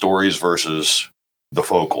the stories versus the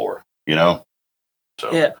folklore, you know?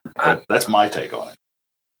 So Yeah, that's my take on it.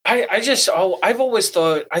 I've always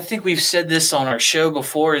thought, I think we've said this on our show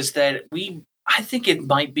before, is that I think it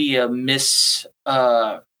might be a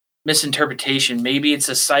misinterpretation. Maybe it's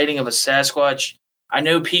a sighting of a Sasquatch. I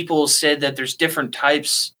know people said that there's different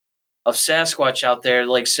types of Sasquatch out there.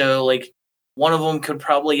 Like, so like one of them could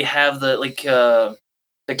probably have the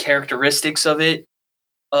characteristics of it,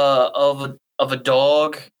 of a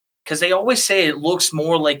dog. Cause they always say it looks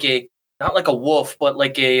more like not like a wolf, but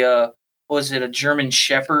like a German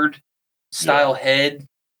Shepherd style head.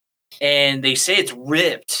 And they say it's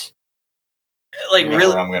ripped. Like, You know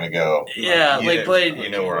really, where I'm going to go. yeah, but you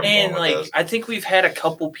know where I'm and going with like this. I think we've had a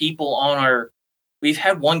couple people we've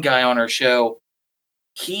had one guy on our show.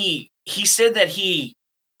 He said that he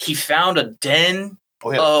found a den.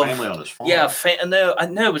 Oh, he had a family on his farm. Yeah, no, I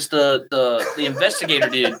know it was the investigator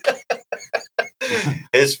dude.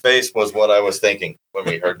 His face was what I was thinking when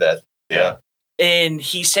we heard that. Yeah. And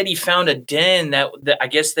he said he found a den that I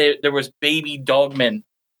guess there was baby dogmen.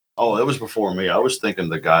 Oh, that was before me. I was thinking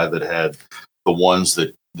the guy that had the ones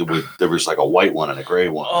that there was like a white one and a gray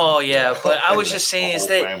one. Oh yeah, but I was just saying is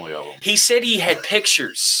that family of them. he said he had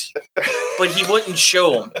pictures, but he wouldn't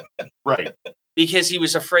show them. Right. Because he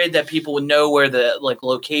was afraid that people would know where the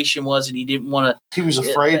location was, and he didn't want to. He was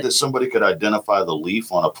afraid that somebody could identify the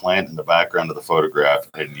leaf on a plant in the background of the photograph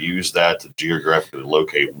and use that to geographically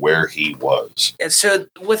locate where he was. And so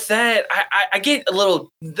with that, I get a little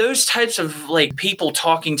those types of people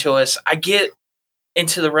talking to us. I get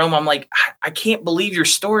into the realm. I'm like, I can't believe your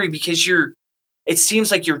story because it seems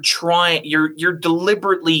like you're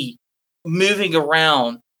deliberately moving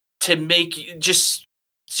around to make just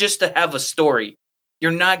to have a story.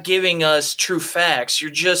 You're not giving us true facts.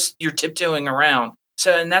 You're tiptoeing around.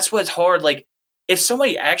 So, and that's what's hard. Like, if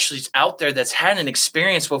somebody actually is out there that's had an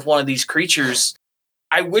experience with one of these creatures,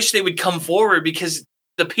 I wish they would come forward, because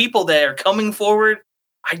the people that are coming forward,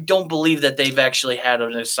 I don't believe that they've actually had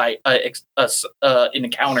an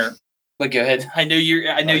encounter. But go ahead. I know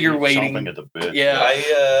you're waiting. Chomping at the bit.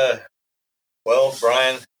 Yeah. Well,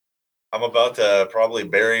 Brian, I'm about to probably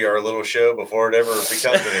bury our little show before it ever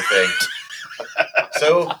becomes anything.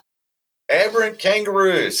 So, aberrant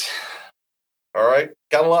kangaroos. All right.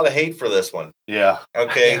 Got a lot of hate for this one. Yeah.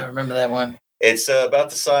 Okay. I remember that one. It's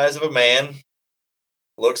about the size of a man.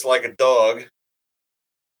 Looks like a dog.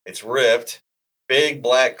 It's ripped. Big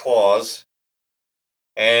black claws.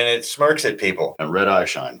 And it smirks at people. And red eye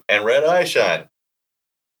shine.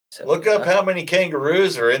 Look up how many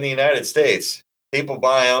kangaroos are in the United States. People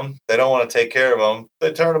buy them. They don't want to take care of them.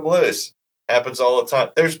 They turn them loose. Happens all the time.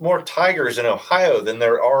 There's more tigers in Ohio than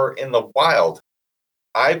there are in the wild.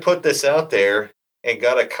 I put this out there and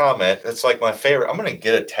got a comment. It's like my favorite. I'm going to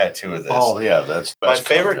get a tattoo of this. Oh, yeah. That's my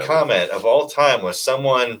favorite comment of all time was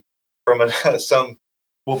someone from some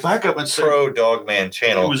back up and say pro Dogman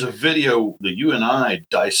channel. It was a video that you and I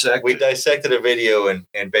dissected. We dissected a video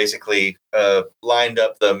and basically lined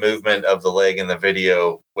up the movement of the leg in the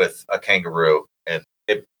video with a kangaroo, and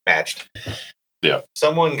it matched. Yeah.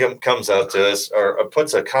 Someone comes out to us or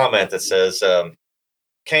puts a comment that says,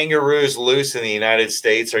 "Kangaroos loose in the United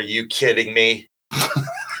States? Are you kidding me?"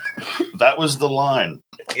 That was the line.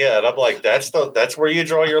 Yeah, and I'm like, that's where you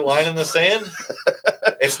draw your line in the sand.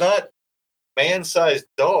 It's not man-sized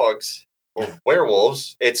dogs or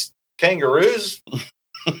werewolves. It's kangaroos.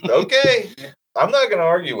 Okay. I'm not going to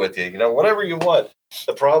argue with you. Whatever you want.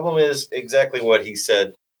 The problem is exactly what he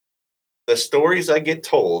said. The stories I get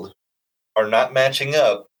told are not matching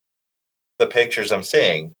up the pictures I'm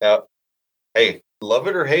seeing. Now, hey, love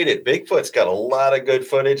it or hate it, Bigfoot's got a lot of good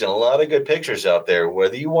footage and a lot of good pictures out there.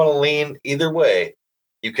 Whether you want to lean either way,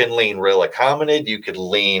 you can lean relic hominid, you could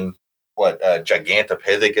lean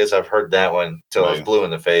Gigantopithecus. I've heard that one till I was blue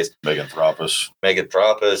in the face. Meganthropus.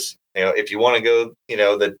 If you want to go,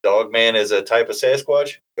 the dog man is a type of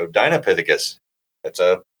Sasquatch, go Dinopithecus. That's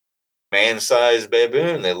a man-sized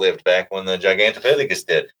baboon that lived back when the Gigantopithecus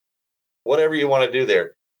did. Whatever you want to do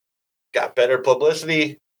there. Got better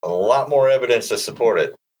publicity, a lot more evidence to support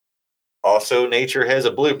it. Also, nature has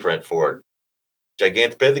a blueprint for it.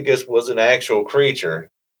 Gigantopithecus was an actual creature.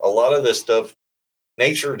 A lot of this stuff,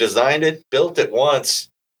 nature designed it, built it once.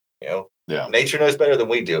 Nature knows better than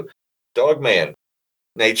we do. Dogman,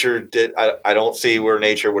 nature did. I don't see where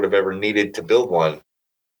nature would have ever needed to build one,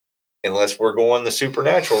 unless we're going the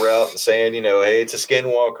supernatural route and saying, hey, it's a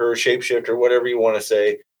skinwalker, shapeshifter, whatever you want to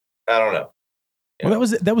say. I don't know. Well,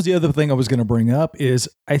 that was the other thing I was going to bring up is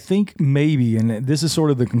I think maybe, and this is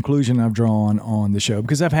sort of the conclusion I've drawn on the show,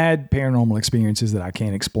 because I've had paranormal experiences that I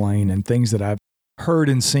can't explain and things that I've heard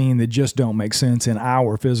and seen that just don't make sense in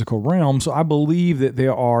our physical realm. So I believe that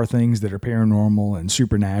there are things that are paranormal and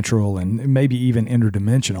supernatural and maybe even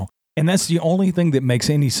interdimensional. And that's the only thing that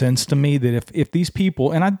makes any sense to me, that if these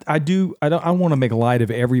people, and I want to make light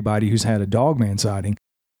of everybody who's had a dogman sighting,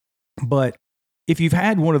 but if you've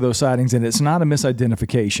had one of those sightings and it's not a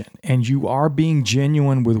misidentification and you are being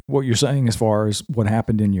genuine with what you're saying as far as what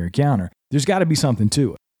happened in your encounter, there's got to be something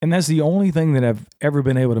to it. And that's the only thing that I've ever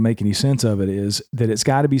been able to make any sense of it, is that it's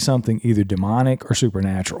got to be something either demonic or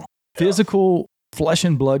supernatural. Physical flesh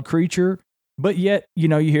and blood creature, but yet, you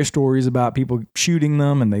hear stories about people shooting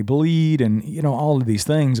them and they bleed and, all of these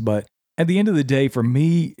things. But at the end of the day, for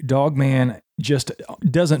me, Dogman just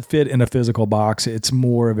doesn't fit in a physical box. It's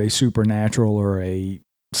more of a supernatural or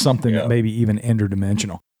something that maybe even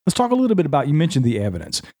interdimensional. Let's talk a little bit about, you mentioned the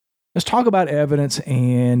evidence. Let's talk about evidence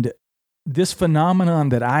and this phenomenon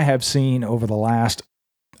that I have seen over the last,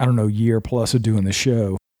 year plus of doing the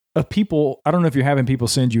show, of people. I don't know if you're having people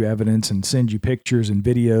send you evidence and send you pictures and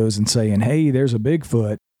videos and saying, hey, there's a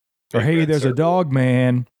Bigfoot, or hey, there's a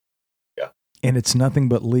Dogman. Yeah. And it's nothing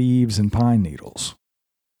but leaves and pine needles.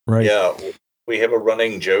 Right. Yeah. We have a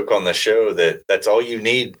running joke on the show that's all you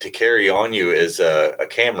need to carry on you is a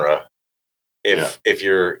camera. If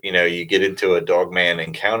you're, you get into a Dogman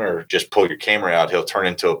encounter, just pull your camera out. He'll turn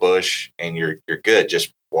into a bush and you're good.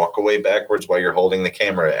 Just walk away backwards while you're holding the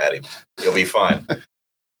camera at him. You'll be fine.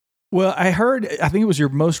 Well, I think it was your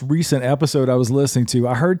most recent episode I was listening to.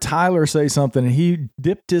 I heard Tyler say something and he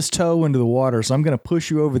dipped his toe into the water. So I'm going to push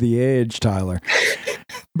you over the edge, Tyler.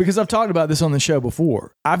 Because I've talked about this on the show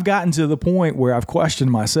before. I've gotten to the point where I've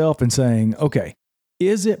questioned myself and saying, okay,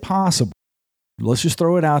 is it possible? Let's just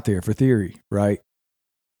throw it out there for theory, right?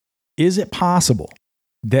 Is it possible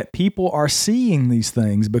that people are seeing these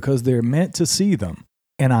things because they're meant to see them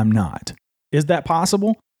and I'm not? Is that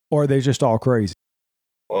possible? Or are they just all crazy?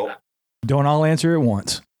 Well, don't all answer at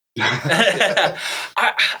once. I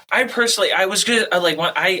personally, I was good.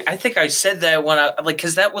 I think I said that when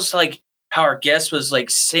because that was how our guest was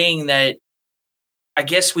saying that. I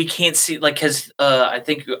guess we can't see, because I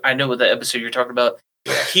think I know what the episode you're talking about.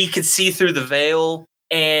 He could see through the veil,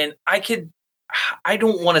 and I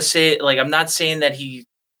don't want to say it, I'm not saying that he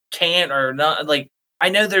can't or not. I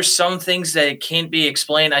know there's some things that can't be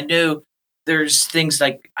explained. I know there's things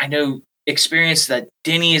experience that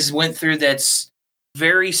Denny has went through that's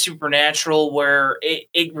very supernatural, where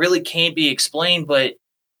it really can't be explained. But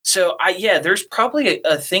so there's probably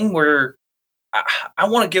a thing where I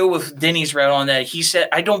want to go with Denny's route on that. He said,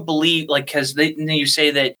 I don't believe, because you say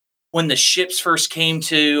that when the ships first came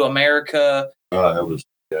to America. That was,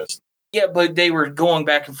 yes. Yeah, but they were going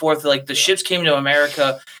back and forth. The ships came to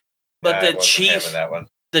America, but the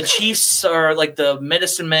chiefs are the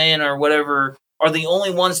medicine man or whatever are the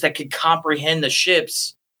only ones that could comprehend the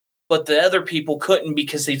ships, but the other people couldn't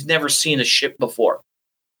because they've never seen a ship before.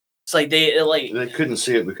 It's they couldn't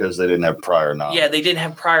see it because they didn't have prior knowledge. Yeah, they didn't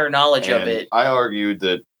have prior knowledge of it. I argued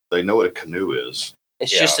that they know what a canoe is.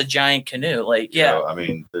 It's just a giant canoe.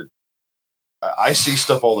 I see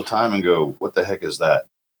stuff all the time and go, what the heck is that?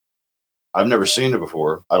 I've never seen it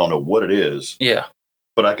before. I don't know what it is. Yeah.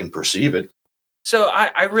 But I can perceive it. So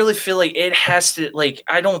I really feel like it has to,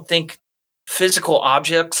 I don't think physical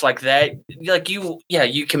objects like that,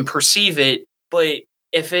 you can perceive it, but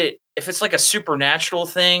if it's like a supernatural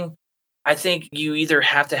thing, I think you either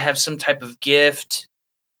have to have some type of gift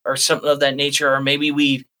or something of that nature, or maybe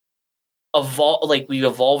we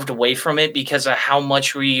evolved away from it because of how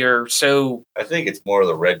much we are so. I think it's more of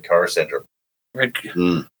the red car syndrome.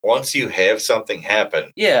 Once you have something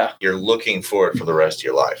happen, you're looking for it for the rest of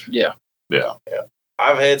your life. Yeah.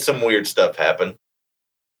 I've had some weird stuff happen,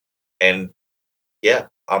 and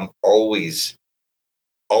I'm always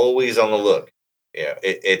on the look. Yeah,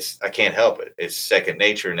 it's I can't help it. It's second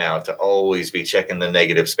nature now to always be checking the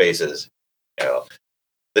negative spaces.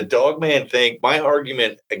 The Dogman thing. My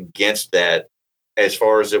argument against that, as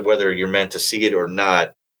far as whether you're meant to see it or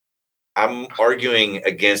not, I'm arguing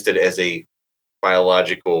against it as a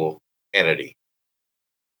biological entity.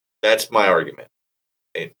 That's my argument.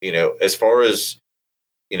 As far as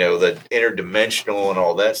the interdimensional and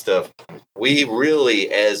all that stuff, we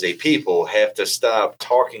really, as a people, have to stop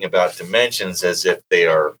talking about dimensions as if they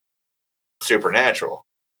are supernatural.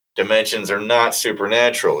 Dimensions are not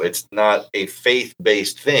supernatural. It's not a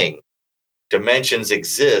faith-based thing. Dimensions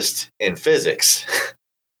exist in physics.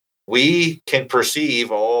 We can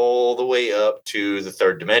perceive all the way up to the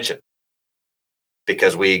third dimension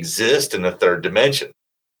because we exist in the third dimension.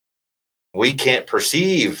 We can't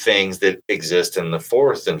perceive things that exist in the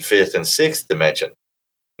fourth and fifth and sixth dimension.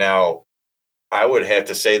 Now, I would have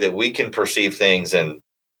to say that we can perceive things in,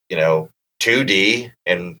 2D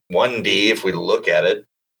and 1D if we look at it.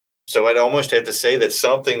 So I'd almost have to say that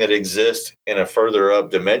something that exists in a further up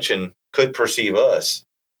dimension could perceive us.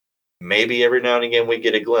 Maybe every now and again we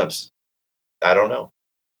get a glimpse. I don't know.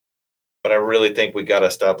 But I really think we got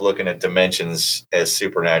to stop looking at dimensions as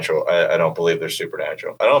supernatural. I don't believe they're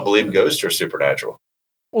supernatural. I don't believe ghosts are supernatural.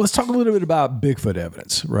 Well, let's talk a little bit about Bigfoot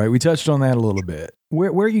evidence, right? We touched on that a little bit.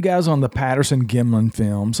 Where are you guys on the Patterson-Gimlin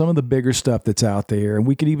film, some of the bigger stuff that's out there? And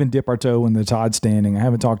we could even dip our toe in the Todd Standing. I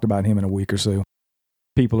haven't talked about him in a week or so.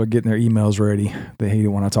 People are getting their emails ready. They hate it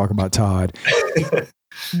when I talk about Todd.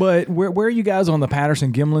 But where are you guys on the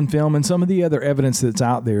Patterson-Gimlin film and some of the other evidence that's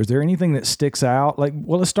out there? Is there anything that sticks out?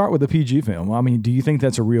 Let's start with the PG film. I mean, do you think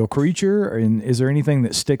that's a real creature? And is there anything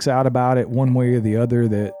that sticks out about it one way or the other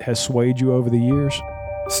that has swayed you over the years?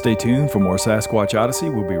 Stay tuned for more Sasquatch Odyssey.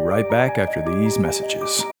 We'll be right back after these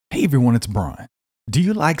messages. Hey everyone, it's Brian. Do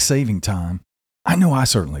you like saving time? I know I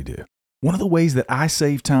certainly do. One of the ways that I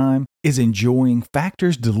save time is enjoying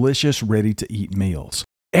Factor's delicious, ready-to-eat meals.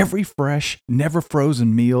 Every fresh, never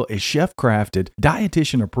frozen meal is chef-crafted,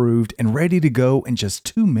 dietitian-approved, and ready to go in just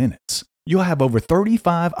 2 minutes. You'll have over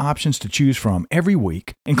 35 options to choose from every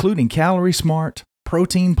week, including Calorie Smart,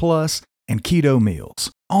 Protein Plus, and Keto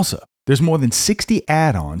meals. Also, there's more than 60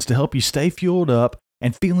 add-ons to help you stay fueled up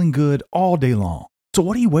and feeling good all day long. So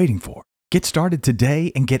what are you waiting for? Get started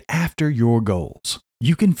today and get after your goals.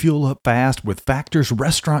 You can fuel up fast with Factor's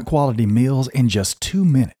restaurant-quality meals in just 2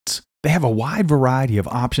 minutes. They have a wide variety of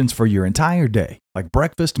options for your entire day, like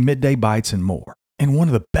breakfast, midday bites, and more. And one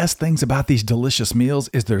of the best things about these delicious meals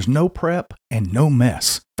is there's no prep and no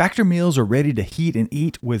mess. Factor meals are ready to heat and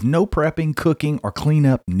eat with no prepping, cooking, or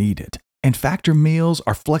cleanup needed. And Factor meals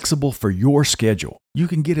are flexible for your schedule. You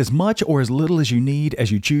can get as much or as little as you need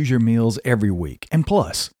as you choose your meals every week. And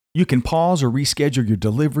plus, you can pause or reschedule your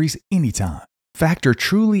deliveries anytime. Factor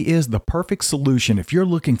truly is the perfect solution if you're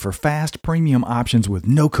looking for fast, premium options with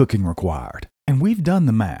no cooking required. And we've done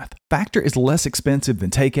the math. Factor is less expensive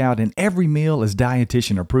than takeout, and every meal is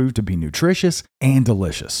dietitian approved to be nutritious and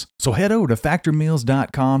delicious. So head over to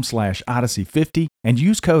factormeals.com/Odyssey50 and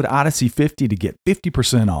use code Odyssey50 to get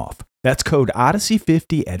 50% off. That's code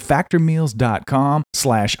Odyssey50 at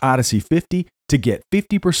factormeals.com/Odyssey50 to get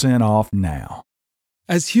 50% off now.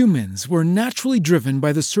 As humans, we're naturally driven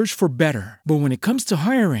by the search for better. But when it comes to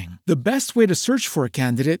hiring, the best way to search for a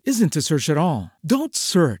candidate isn't to search at all. Don't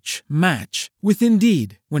search, match with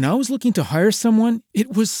Indeed. When I was looking to hire someone,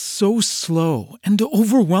 it was so slow and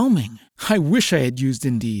overwhelming. I wish I had used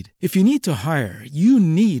Indeed. If you need to hire, you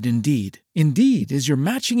need Indeed. Indeed is your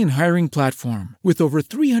matching and hiring platform with over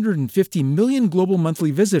 350 million global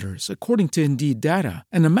monthly visitors, according to Indeed data,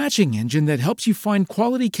 and a matching engine that helps you find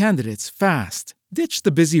quality candidates fast. Ditch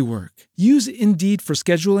the busy work. Use Indeed for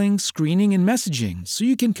scheduling, screening, and messaging so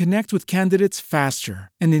you can connect with candidates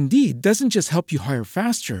faster. And Indeed doesn't just help you hire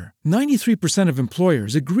faster. 93% of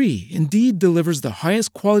employers agree Indeed delivers the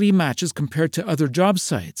highest quality matches compared to other job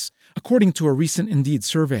sites, according to a recent Indeed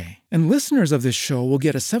survey. And listeners of this show will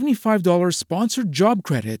get a $75 sponsored job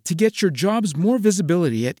credit to get your jobs more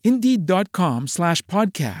visibility at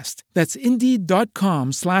Indeed.com/podcast. That's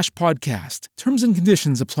Indeed.com/podcast. Terms and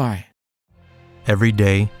conditions apply. Every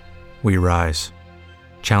day, we rise,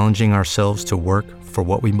 challenging ourselves to work for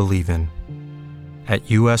what we believe in. At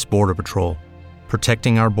U.S. Border Patrol,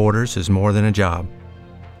 Protecting our borders is more than a job.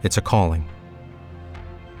 It's a calling.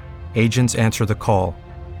 Agents answer the call,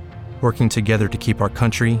 working together to keep our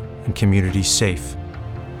country and communities safe.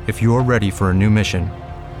 If you're ready for a new mission,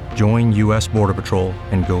 join U.S. Border Patrol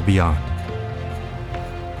and go beyond.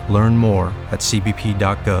 Learn more at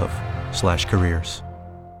cbp.gov/careers.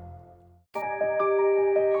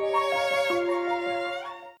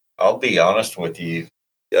 I'll be honest with you.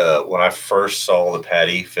 When I first saw the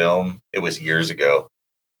Patty film, it was years ago,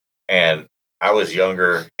 and I was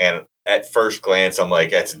younger. And at first glance, I'm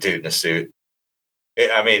like, "That's a dude in a suit."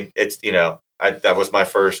 That was my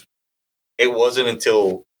first. It wasn't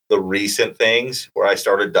until the recent things where I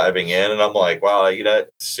started diving in, and I'm like, "Wow,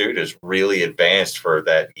 that suit is really advanced for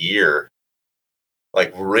that year."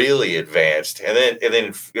 Like really advanced, and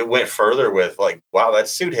then it went further with like, "Wow, that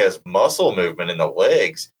suit has muscle movement in the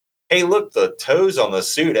legs." Hey, look, the toes on the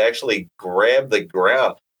suit actually grab the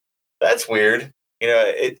ground. That's weird.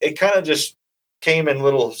 It kind of just came in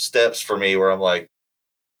little steps for me where I'm like,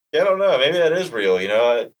 yeah, I don't know. Maybe that is real.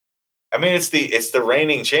 It's the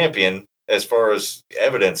reigning champion as far as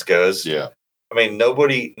evidence goes. Yeah. I mean,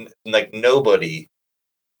 nobody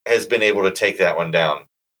has been able to take that one down.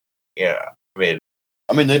 Yeah. They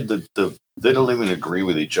don't even agree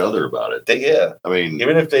with each other about it.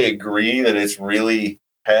 Even if they agree that it's really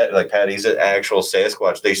Patty's an actual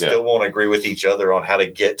Sasquatch, they still won't agree with each other on how to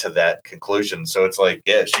get to that conclusion. So it's like,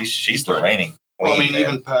 yeah, she's the reigning queen.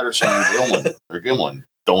 Even Patterson and Gimlin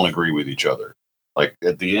don't agree with each other. Like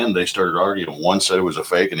at the end, they started arguing. One said it was a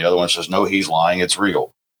fake, and the other one says, "No, he's lying. It's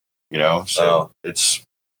real." It's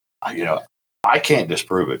I can't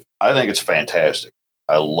disprove it. I think it's fantastic.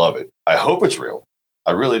 I love it. I hope it's real.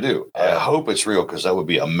 I really do. I hope it's real because that would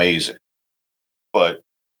be amazing. But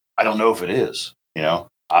I don't know if it is.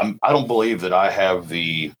 I don't believe that I have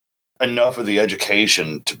enough of the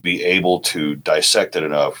education to be able to dissect it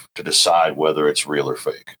enough to decide whether it's real or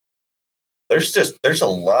fake. There's a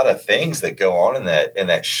lot of things that go on in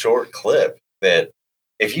that short clip that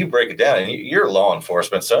if you break it down, and you're law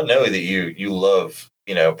enforcement, so I know that you love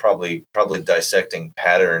probably dissecting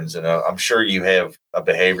patterns, and I'm sure you have a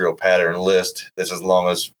behavioral pattern list that's as long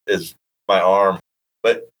as my arm,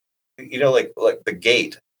 but like the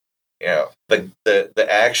gait. The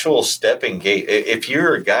actual stepping gait. If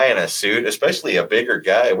you're a guy in a suit, especially a bigger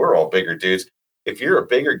guy, we're all bigger dudes. If you're a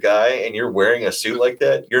bigger guy and you're wearing a suit like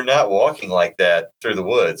that, you're not walking like that through the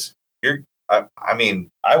woods. I'd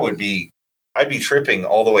be tripping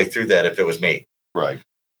all the way through that if it was me. Right.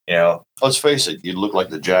 Let's face it, you'd look like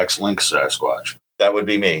the Jack's Lynx Sasquatch. That would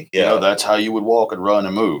be me. Yeah. That's how you would walk and run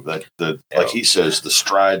and move. Like he says, the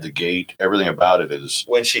stride, the gait, everything about it is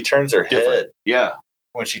when she turns her head. Yeah.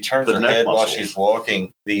 When she turns her head while she's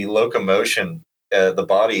walking, the locomotion, the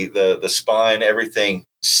body, the spine, everything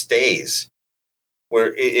stays.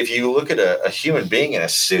 Where if you look at a human being in a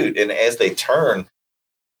suit, and as they turn,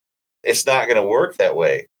 it's not going to work that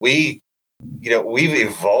way. We've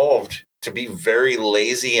evolved to be very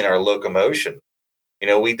lazy in our locomotion.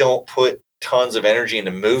 We don't put tons of energy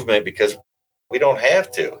into movement because we don't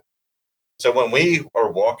have to. So when we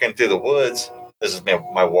are walking through the woods, this is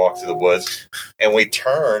my walk through the woods, and we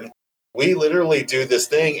turn, we literally do this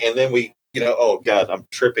thing, and then we, oh God, I'm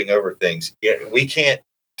tripping over things. Yeah, we can't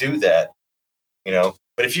do that, But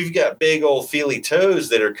if you've got big old feely toes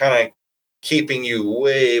that are kind of keeping you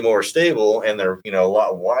way more stable, and they're, a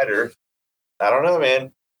lot wider, I don't know,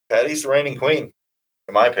 man. Patty's the reigning queen,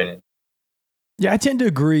 in my opinion. Yeah, I tend to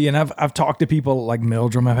agree, and I've talked to people like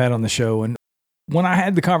Meldrum I've had on the show, and when I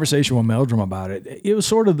had the conversation with Meldrum about it, it was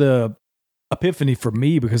sort of the epiphany for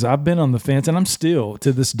me because I've been on the fence, and I'm still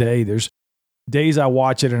to this day. There's days I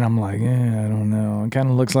watch it and I'm like, I don't know. It kind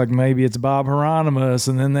of looks like maybe it's Bob Hieronymus,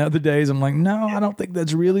 and then the other days I'm like, no, I don't think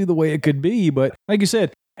that's really the way it could be. But like you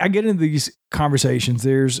said, I get into these conversations.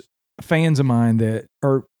 There's fans of mine that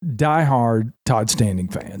are diehard Todd Standing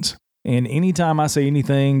fans, and anytime I say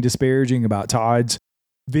anything disparaging about Todd's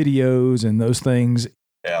videos and those things,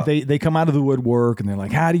 they come out of the woodwork and they're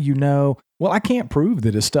like, how do you know? Well, I can't prove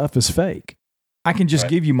that his stuff is fake. I can just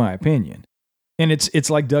give you my opinion. And it's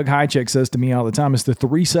like Doug Hychek says to me all the time, it's the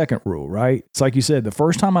 3-second rule, right? It's like you said, the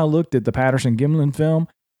first time I looked at the Patterson Gimlin film,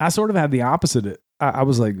 I sort of had the opposite. I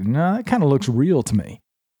was like, no, that kind of looks real to me.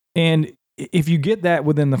 And if you get that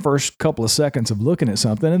within the first couple of seconds of looking at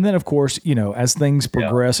something, and then of course, as things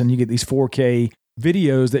progress and you get these 4K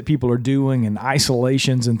videos that people are doing and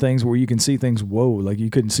isolations and things where you can see things, like you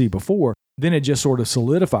couldn't see before, then it just sort of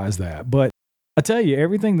solidifies that. But I tell you,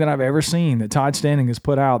 everything that I've ever seen that Todd Standing has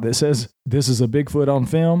put out that says this is a Bigfoot on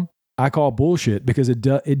film, I call bullshit because it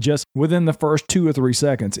just, within the first 2 or 3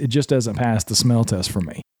 seconds, it just doesn't pass the smell test for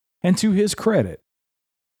me. And to his credit,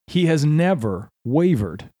 he has never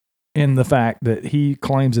wavered in the fact that he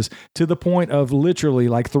claims this, to the point of literally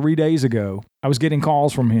like 3 days ago, I was getting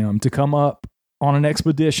calls from him to come up on an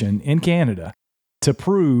expedition in Canada to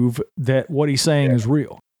prove that what he's saying is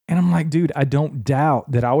real. And I'm like, dude, I don't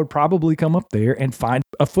doubt that I would probably come up there and find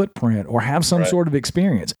a footprint or have some sort of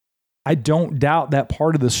experience. I don't doubt that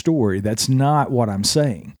part of the story. That's not what I'm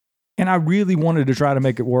saying. And I really wanted to try to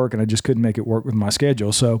make it work, and I just couldn't make it work with my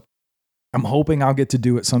schedule. So I'm hoping I'll get to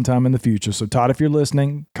do it sometime in the future. So Todd, if you're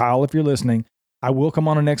listening, Kyle, if you're listening, I will come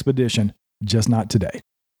on an expedition, just not today.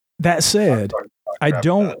 That said, I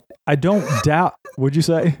don't doubt. What'd you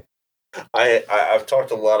say? I've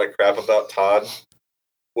talked a lot of crap about Todd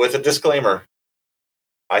with a disclaimer.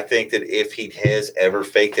 I think that if he has ever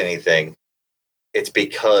faked anything, it's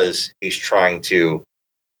because he's trying to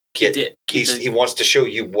he wants to show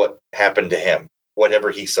you what happened to him,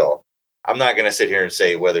 whatever he saw. I'm not going to sit here and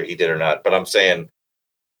say whether he did or not, but I'm saying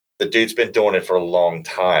the dude's been doing it for a long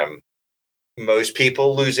time. Most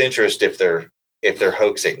people lose interest if they're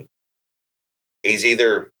hoaxing. He's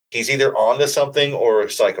either onto something or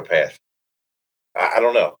a psychopath. I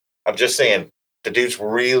don't know. I'm just saying the dude's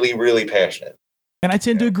really, really passionate. And I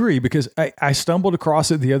tend to agree, because I stumbled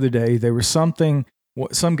across it the other day. There was some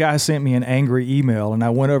guy sent me an angry email, and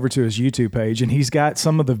I went over to his YouTube page, and he's got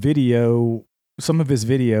some of his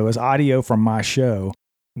video as audio from my show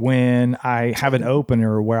when I have an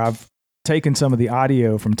opener where I've taken some of the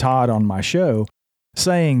audio from Todd on my show,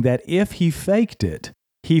 saying that if he faked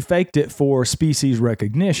it for species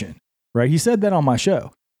recognition, right? He said that on my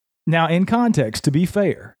show. Now, in context, to be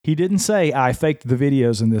fair, he didn't say, I faked the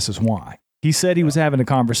videos and this is why. He said he was having a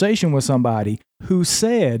conversation with somebody who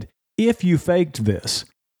said, if you faked this,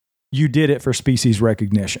 you did it for species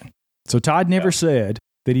recognition. So Todd never said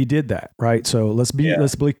that he did that, right? So let's be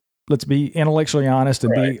intellectually honest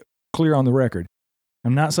and be clear on the record.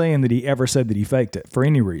 I'm not saying that he ever said that he faked it for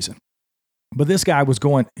any reason. But this guy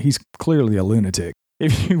he's clearly a lunatic.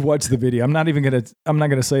 If you watch the video, I'm not going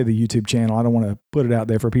to say the YouTube channel. I don't want to put it out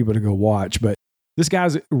there for people to go watch, but this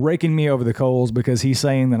guy's raking me over the coals because he's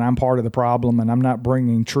saying that I'm part of the problem and I'm not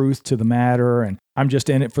bringing truth to the matter and I'm just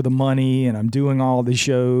in it for the money and I'm doing all these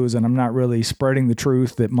shows and I'm not really spreading the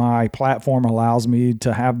truth that my platform allows me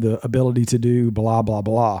to have the ability to do, blah, blah,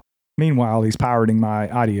 blah. Meanwhile, he's pirating my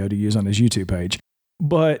audio to use on his YouTube page.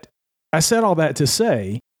 But I said all that to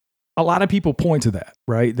say, a lot of people point to that,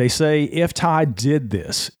 right? They say if Todd did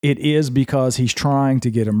this, it is because he's trying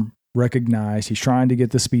to get him recognized. He's trying to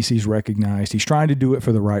get the species recognized. He's trying to do it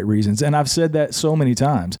for the right reasons. And I've said that so many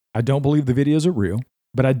times. I don't believe the videos are real,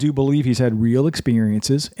 but I do believe he's had real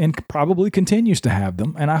experiences and probably continues to have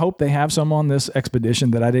them. And I hope they have some on this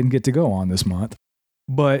expedition that I didn't get to go on this month.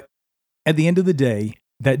 But at the end of the day,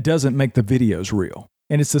 that doesn't make the videos real.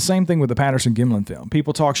 And it's the same thing with the Patterson-Gimlin film.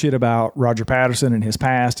 People talk shit about Roger Patterson and his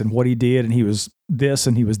past and what he did, and he was this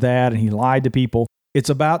and he was that, and he lied to people. It's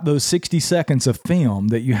about those 60 seconds of film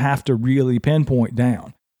that you have to really pinpoint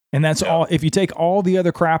down. And that's all. If you take all the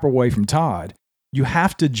other crap away from Todd, you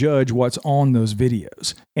have to judge what's on those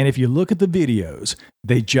videos. And if you look at the videos,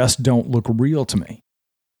 they just don't look real to me.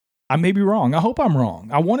 I may be wrong. I hope I'm wrong.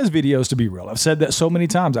 I want his videos to be real. I've said that so many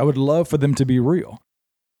times. I would love for them to be real.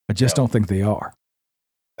 I just don't think they are.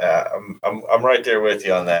 I'm right there with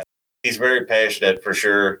you on that. He's very passionate for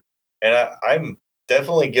sure. And I'm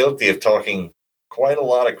definitely guilty of talking quite a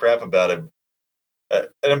lot of crap about him. An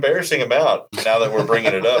embarrassing amount now that we're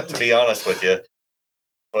bringing it up, to be honest with you.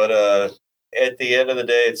 But at the end of the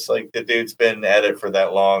day, it's like the dude's been at it for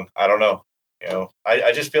that long. I don't know.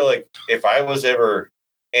 I just feel like if I was ever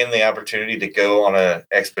in the opportunity to go on an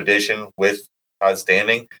expedition with Todd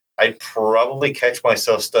Standing, I'd probably catch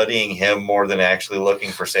myself studying him more than actually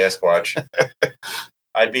looking for Sasquatch.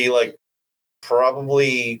 I'd be like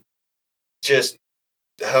probably just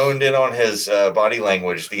honed in on his body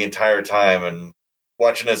language the entire time and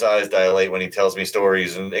watching his eyes dilate when he tells me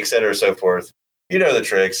stories and et cetera, so forth. You know the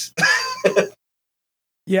tricks.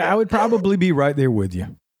 Yeah, I would probably be right there with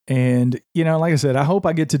you. And, like I said, I hope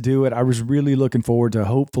I get to do it. I was really looking forward to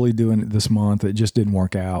hopefully doing it this month. It just didn't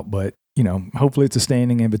work out. But, hopefully it's a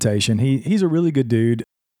standing invitation. He's a really good dude.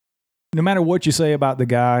 No matter what you say about the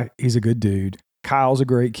guy, he's a good dude. Kyle's a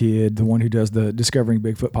great kid, the one who does the Discovering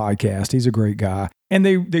Bigfoot podcast. He's a great guy. And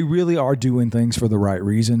they really are doing things for the right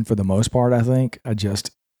reason for the most part, I think. I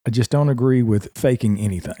just don't agree with faking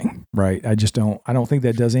anything, right? I don't think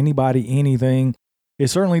that does anybody anything. It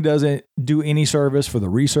certainly doesn't do any service for the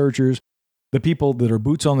researchers, the people that are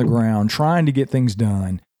boots on the ground trying to get things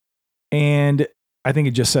done. And I think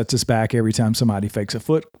it just sets us back every time somebody fakes a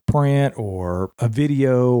footprint or a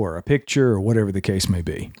video or a picture or whatever the case may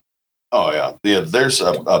be. Oh yeah. There's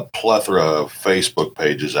a plethora of Facebook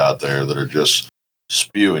pages out there that are just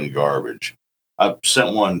spewing garbage. I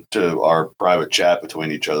sent one to our private chat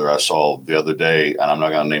between each other I saw the other day, and I'm not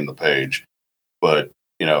going to name the page, but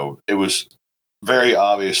it was very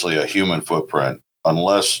obviously a human footprint,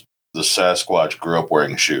 unless the Sasquatch grew up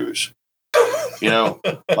wearing shoes.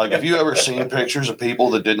 Like, have you ever seen pictures of people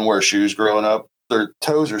that didn't wear shoes growing up? Their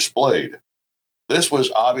toes are splayed. This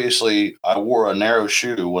was obviously, I wore a narrow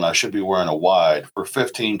shoe when I should be wearing a wide for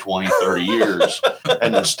 15, 20, 30 years,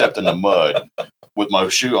 and then stepped in the mud with my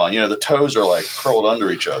shoe on. The toes are like curled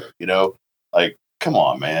under each other, like, come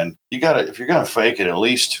on, man. If you're going to fake it, at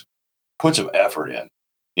least put some effort in,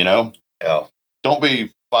 Yeah. Don't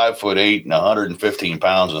be 5'8" and 115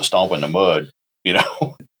 pounds and stomp in the mud,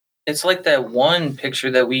 It's like that one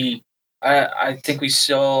picture that I think we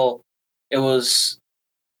saw. It was,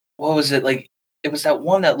 what was it like? It was that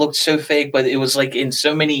one that looked so fake, but it was like in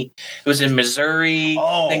so many. It was in Missouri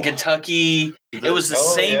and Kentucky. It was the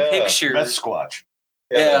same picture. Meth Squatch.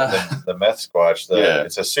 Yeah. The meth squatch.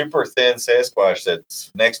 It's a super thin Sasquatch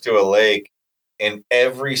that's next to a lake in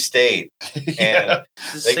every state. And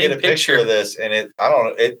they get a picture of this, and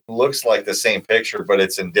it looks like the same picture, but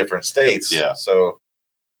it's in different states. Yeah. So,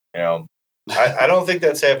 I don't think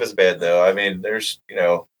that's half as bad, though. I mean, there's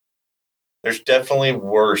definitely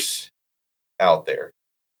worse out there.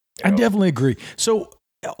 I definitely agree. So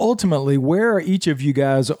ultimately, where are each of you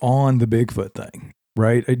guys on the Bigfoot thing,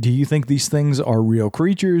 right? Do you think these things are real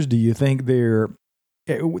creatures? Do you think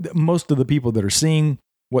most of the people that are seeing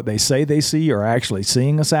what they say they see are actually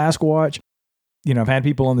seeing a Sasquatch? I've had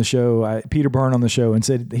people on the show, Peter Byrne on the show, and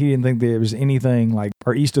said he didn't think there was anything like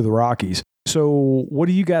or east of the Rockies. So what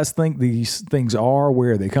do you guys think these things are?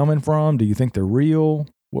 Where are they coming from? Do you think they're real?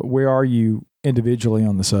 Where are you individually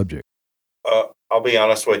on the subject? I'll be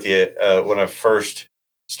honest with you. When I first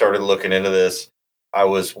started looking into this, I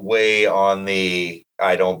was way on the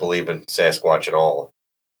I don't believe in Sasquatch at all.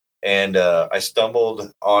 And I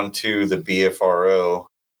stumbled onto the BFRO,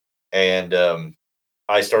 and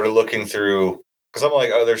I started looking through, because I'm like,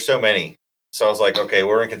 oh, there's so many. So I was like, okay,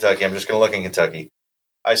 we're in Kentucky. I'm just going to look in Kentucky.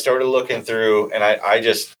 I started looking through, and I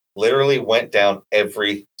just literally went down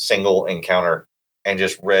every single encounter and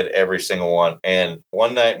just read every single one. And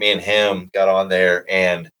one night, me and him got on there,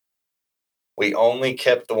 and we only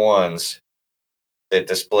kept the ones that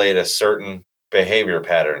displayed a certain behavior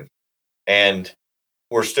pattern. And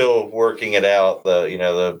we're still working it out,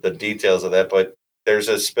 the details of that, but there's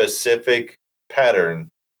a specific pattern.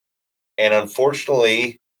 And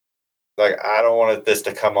unfortunately, like, I don't want this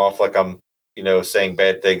to come off like I'm, saying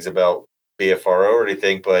bad things about BFRO or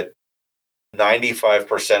anything, but 95%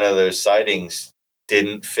 of those sightings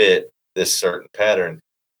didn't fit this certain pattern.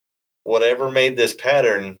 Whatever made this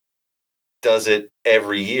pattern does it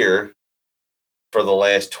every year for the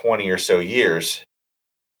last 20 or so years,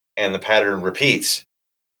 and the pattern repeats.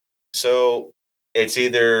 So it's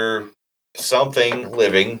either something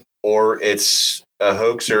living, or it's a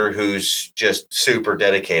hoaxer who's just super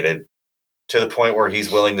dedicated to the point where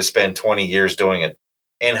he's willing to spend 20 years doing it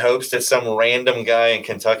in hopes that some random guy in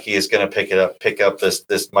Kentucky is going to pick up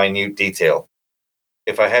this minute detail.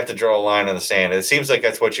 If I have to draw a line in the sand, it seems like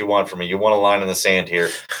that's what you want from me. You want a line in the sand here.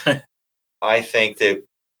 I think that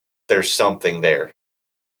there's something there.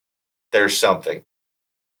 There's something.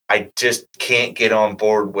 I just can't get on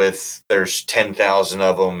board with there's 10,000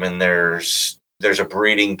 of them, and there's a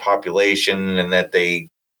breeding population, and that they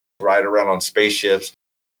ride around on spaceships.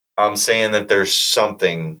 I'm saying that there's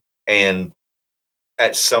something, and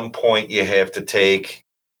at some point you have to take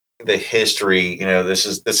the history. This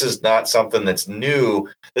is not something that's new.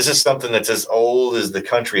 This is something that's as old as the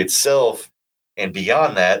country itself, and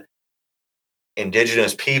beyond that,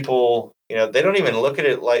 indigenous people. They don't even look at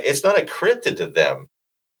it like it's not a cryptid to them.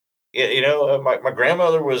 My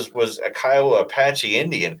grandmother was a Kiowa Apache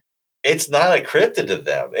Indian. It's not a cryptid to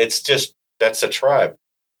them. It's just that's a tribe.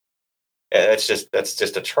 That's just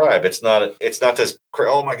a tribe. It's not this.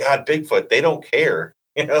 Oh my God, Bigfoot! They don't care.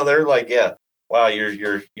 They're like, yeah, wow,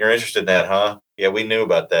 you're interested in that, huh? Yeah, we knew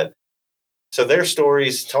about that. So their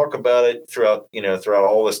stories talk about it throughout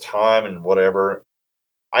all this time and whatever.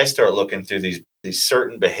 I start looking through these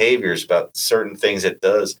certain behaviors about certain things it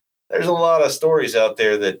does. There's a lot of stories out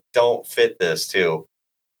there that don't fit this too.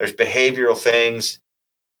 There's behavioral things.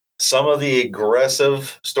 Some of the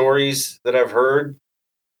aggressive stories that I've heard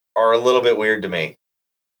are a little bit weird to me.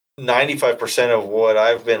 95% of what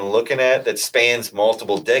I've been looking at that spans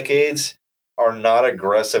multiple decades are not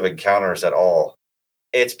aggressive encounters at all.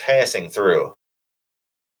 It's passing through.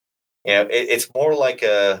 It's more like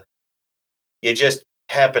you just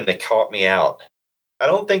happened to caught me out. I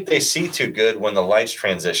don't think they see too good when the light's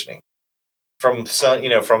transitioning from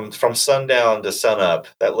from sundown to sun up.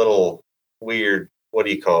 That little weird, what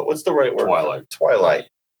do you call it? What's the right word? Twilight.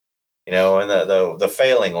 And the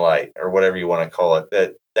failing light or whatever you want to call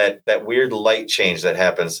it. That weird light change that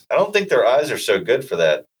happens. I don't think their eyes are so good for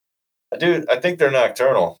that. I think they're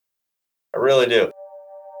nocturnal. I really do.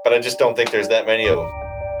 But I just don't think there's that many of them.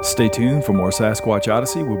 Stay tuned for more Sasquatch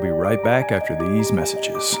Odyssey. We'll be right back after these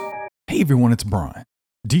messages. Hey everyone, it's Brian.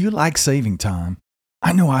 Do you like saving time?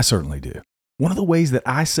 I know I certainly do. One of the ways that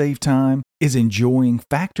I save time is enjoying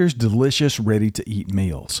Factor's delicious, ready-to-eat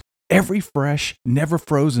meals. Every fresh, never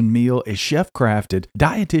frozen meal is chef-crafted,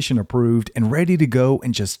 dietitian approved, and ready to go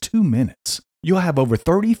in just 2 minutes. You'll have over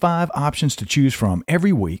 35 options to choose from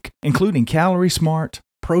every week, including Calorie Smart,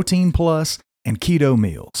 Protein Plus, and Keto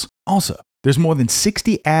meals. Also, there's more than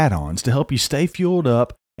 60 add-ons to help you stay fueled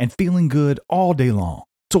up and feeling good all day long.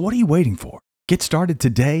 So what are you waiting for? Get started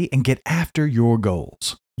today and get after your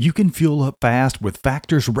goals. You can fuel up fast with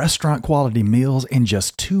Factor's restaurant-quality meals in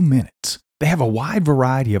just 2 minutes. They have a wide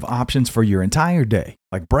variety of options for your entire day,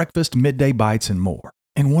 like breakfast, midday bites, and more.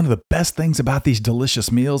 And one of the best things about these delicious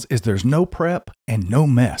meals is there's no prep and no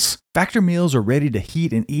mess. Factor meals are ready to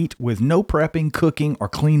heat and eat with no prepping, cooking, or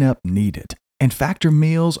cleanup needed. And Factor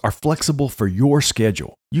meals are flexible for your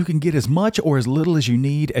schedule. You can get as much or as little as you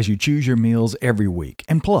need as you choose your meals every week.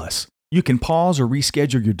 And plus, you can pause or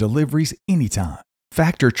reschedule your deliveries anytime.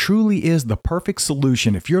 Factor truly is the perfect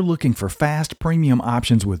solution if you're looking for fast, premium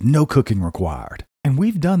options with no cooking required. And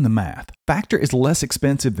we've done the math. Factor is less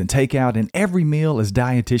expensive than takeout, and every meal is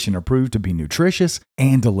dietitian approved to be nutritious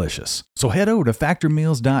and delicious. So head over to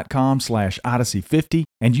factormeals.com/Odyssey50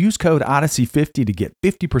 and use code Odyssey50 to get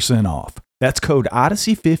 50% off. That's code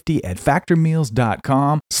Odyssey50 at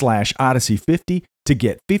factormeals.com/Odyssey50 to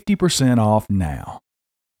get 50% off now.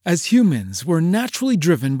 As humans, we're naturally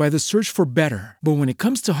driven by the search for better. But when it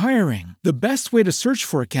comes to hiring, the best way to search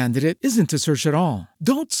for a candidate isn't to search at all.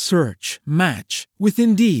 Don't search, match with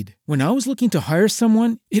Indeed. When I was looking to hire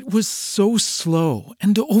someone, it was so slow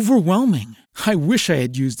and overwhelming. I wish I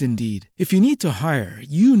had used Indeed. If you need to hire,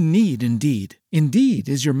 you need Indeed. Indeed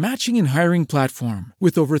is your matching and hiring platform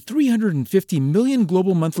with over 350 million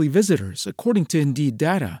global monthly visitors, according to Indeed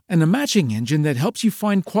data, and a matching engine that helps you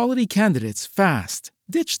find quality candidates fast.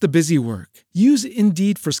 Ditch the busy work. Use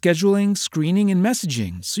Indeed for scheduling, screening, and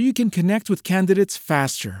messaging so you can connect with candidates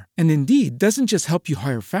faster. And Indeed doesn't just help you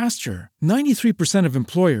hire faster. 93% of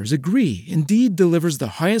employers agree Indeed delivers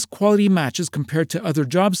the highest quality matches compared to other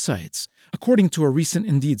job sites, according to a recent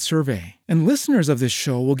Indeed survey. And listeners of this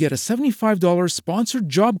show will get a $75 sponsored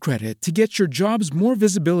job credit to get your jobs more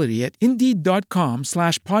visibility at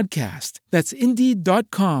Indeed.com/podcast. That's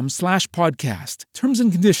Indeed.com/podcast. Terms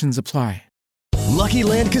and conditions apply. Lucky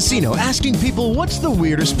Land Casino, asking people, what's the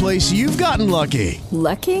weirdest place you've gotten lucky?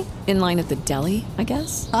 Lucky? In line at the deli, I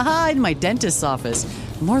guess? Aha, in my dentist's office.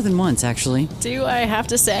 More than once, actually. Do I have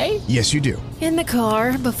to say? Yes, you do. In the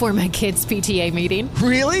car before my kids' PTA meeting.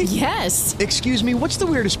 Really? Yes. Excuse me, what's the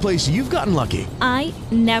weirdest place you've gotten lucky? I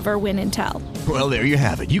never win and tell. Well, there you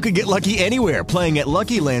have it. You can get lucky anywhere, playing at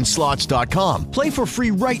LuckyLandSlots.com. Play for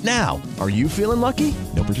free right now. Are you feeling lucky?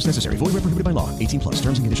 No purchase necessary. Void where prohibited by law. 18+.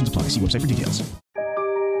 Terms and conditions apply. See website for details.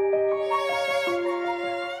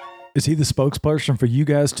 Is he the spokesperson for you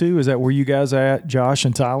guys too? Is that where you guys are at, Josh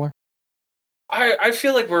and Tyler? I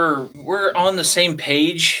feel like we're on the same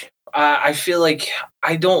page. I feel like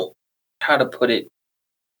how to put it.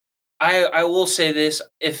 I will say this: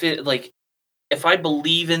 if I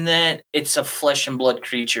believe in that, it's a flesh and blood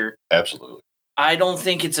creature. Absolutely. I don't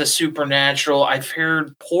think it's a supernatural. I've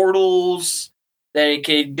heard portals that it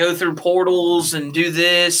could go through portals and do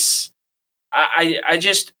this. I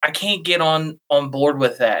can't get on board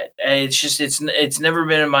with that. It's just it's never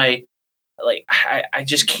been in my I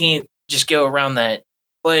just can't just go around that.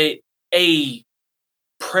 But a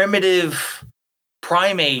primitive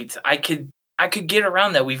primate, I could get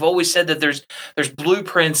around that. We've always said that there's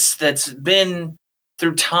blueprints that's been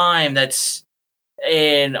through time.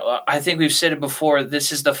 And I think we've said it before.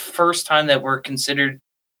 This is the first time that we're considered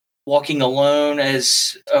walking alone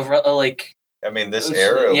as this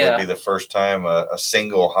era would be the first time a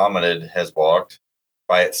single hominid has walked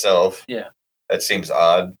by itself. Yeah. That seems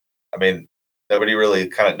odd. I mean, nobody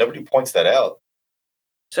points that out.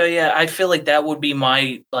 So yeah, I feel like that would be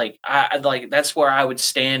my that's where I would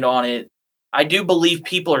stand on it. I do believe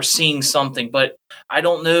people are seeing something, but I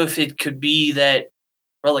don't know if it could be that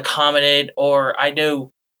relic hominid, or I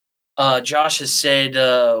know Josh has said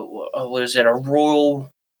what is it, a royal,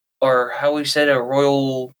 or how we said, a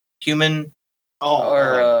royal human.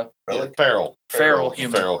 Feral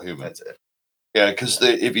human. Feral human. That's it. Yeah, because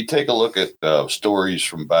if you take a look at stories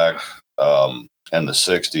from back in the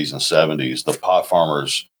 60s and 70s, the pot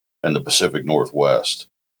farmers in the Pacific Northwest,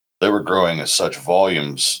 they were growing at such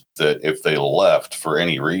volumes that if they left for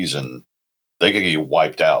any reason, they could get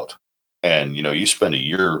wiped out. And, you spend a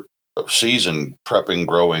year of season prepping,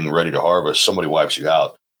 growing, ready to harvest, somebody wipes you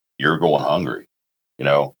out, you're going hungry,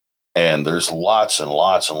 And there's lots and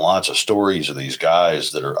lots and lots of stories of these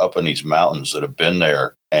guys that are up in these mountains that have been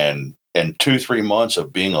there, and in 2-3 months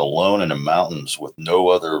of being alone in the mountains with no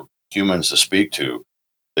other humans to speak to,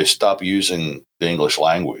 they stop using the English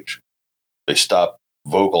language. They stop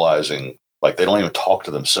vocalizing, like they don't even talk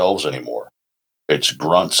to themselves anymore. It's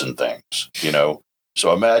grunts and things,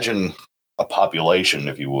 So imagine a population,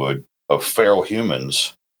 if you would, of feral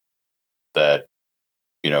humans that,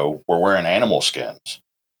 were wearing animal skins.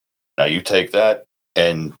 Now you take that,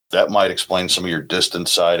 and that might explain some of your distant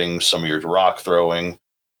sightings, some of your rock throwing,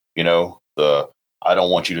 I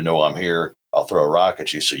don't want you to know I'm here. I'll throw a rock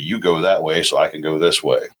at you, so you go that way so I can go this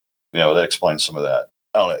way. That explains some of that.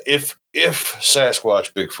 I don't know. If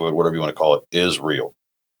Sasquatch, Bigfoot, whatever you want to call it, is real,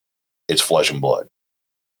 it's flesh and blood.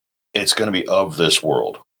 It's going to be of this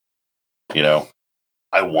world.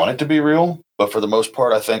 I want it to be real, but for the most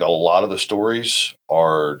part, I think a lot of the stories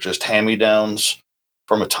are just hand-me-downs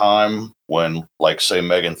from a time when, like, say,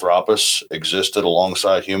 Meganthropus existed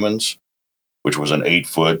alongside humans, which was an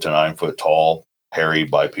 8-foot to 9-foot tall, hairy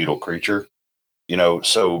bipedal creature.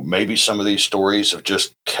 So maybe some of these stories have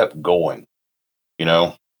just kept going.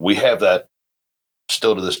 We have that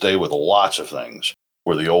still to this day with lots of things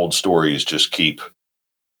where the old stories just keep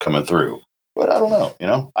coming through. But I don't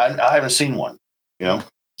know, I haven't seen one,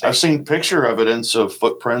 I've seen picture evidence of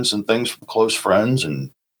footprints and things from close friends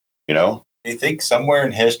and, You think somewhere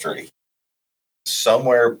in history,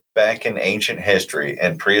 somewhere back in ancient history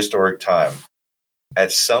and prehistoric time,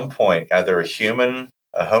 at some point, either a human,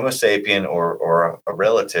 a Homo sapien, or a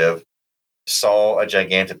relative saw a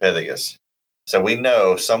Gigantopithecus. So we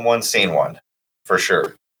know someone's seen one for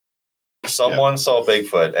sure. Someone saw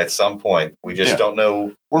Bigfoot at some point. We just don't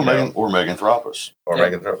know. Or Meganthropus. Or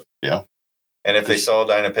Meganthropus. Yeah. And if they saw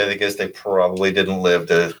Dinopithecus, they probably didn't live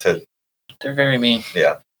to. They're very mean.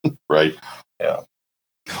 Yeah. Right. Yeah.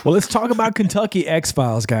 Well, let's talk about Kentucky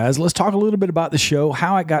X-Files, guys. Let's talk a little bit about the show,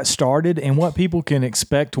 how it got started, and what people can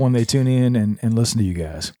expect when they tune in and listen to you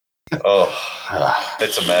guys. Oh,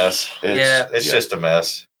 it's a mess. It's just a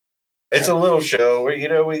mess. It's a little show where,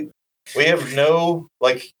 we have no,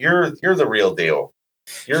 like, you're the real deal.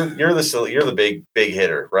 You're the big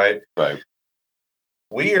hitter, right? Right.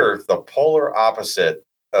 We are the polar opposite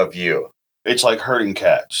of you. It's like herding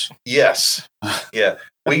cats. Yes. Yeah.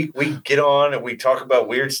 We get on and we talk about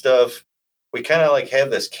weird stuff. We kind of like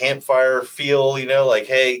have this campfire feel, like,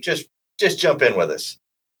 hey, just jump in with us.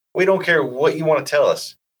 We don't care what you want to tell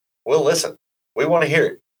us. We'll listen. We want to hear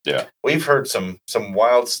it. Yeah. We've heard some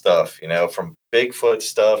wild stuff, from Bigfoot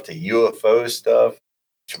stuff to UFO stuff.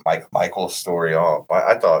 Michael's story. Oh,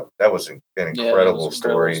 I thought that was an incredible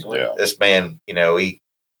story. Yeah. This man, he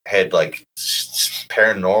had like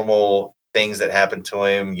paranormal things that happened to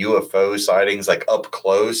him, UFO sightings, like up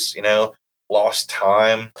close, lost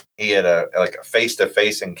time. He had a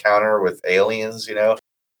face-to-face encounter with aliens,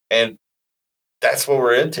 and that's what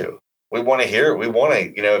we're into. We want to hear it. We want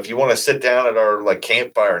to, if you want to sit down at our like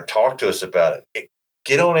campfire and talk to us about it,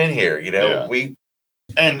 get on in here. We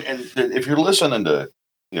and if you're listening to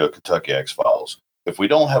Kentucky X-Files, if we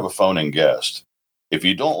don't have a phone-in guest, if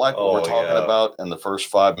you don't like what we're talking about in the first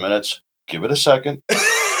 5 minutes, give it a second.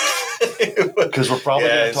 Because we're probably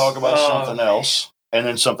going to talk about something else, and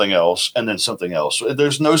then something else, and then something else.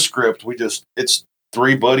 There's no script. It's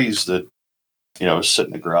 3 buddies that, sit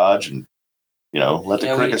in the garage and, let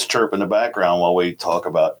the crickets chirp in the background while we talk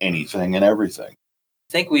about anything and everything.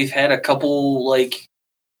 I think we've had a couple, like,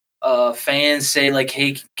 fans say, like,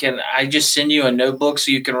 hey, can I just send you a notebook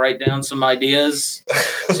so you can write down some ideas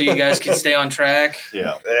so you guys can stay on track?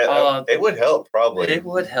 Yeah. It would help, probably. It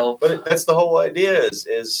would help. But that's the whole idea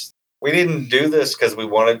is we didn't do this because we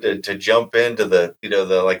wanted to jump into the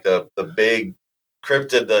big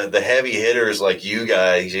cryptid, the heavy hitters like you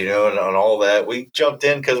guys, and all that. We jumped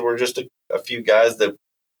in because we're just a few guys that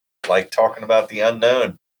like talking about the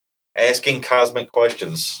unknown, asking cosmic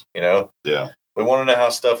questions, Yeah. We want to know how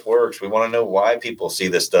stuff works. We want to know why people see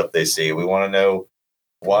the stuff they see. We want to know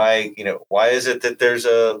why is it that there's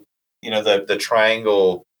the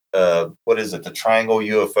triangle, what is it? The triangle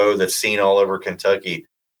UFO that's seen all over Kentucky.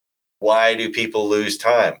 Why do people lose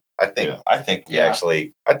time? I think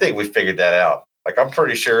we figured that out. Like, I'm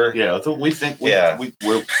pretty sure. Yeah. We think,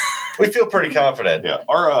 we feel pretty confident. Yeah.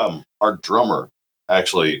 Our drummer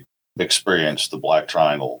actually experienced the Black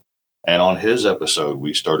Triangle. And on his episode,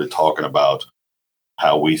 we started talking about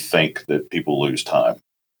how we think that people lose time.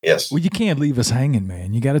 Yes. Well, you can't leave us hanging,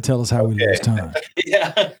 man. You got to tell us how we lose time.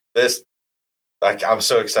 Yeah. I'm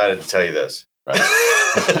so excited to tell you this.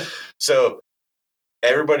 Right. So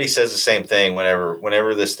everybody says the same thing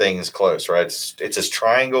whenever this thing is close, right? It's this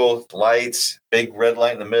triangle, lights, big red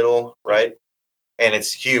light in the middle, right? And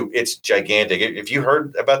it's huge. It's gigantic. If you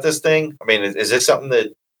heard about this thing, I mean, is this something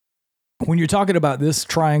that... When you're talking about this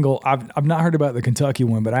triangle, I've not heard about the Kentucky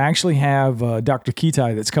one, but I actually have Dr.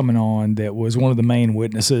 Kitai that's coming on that was one of the main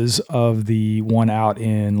witnesses of the one out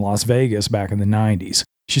in Las Vegas back in the 90s.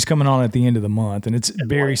 She's coming on at the end of the month, and it's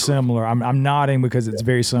very similar. I'm nodding because it's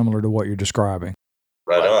very similar to what you're describing.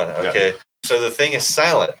 Right on. Okay. So the thing is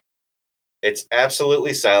silent. It's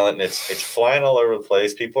absolutely silent, and it's flying all over the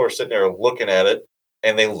place. People are sitting there looking at it,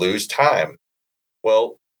 and they lose time.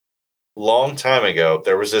 Well, long time ago,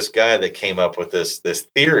 there was this guy that came up with this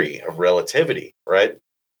theory of relativity, right?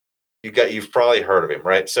 You've probably heard of him,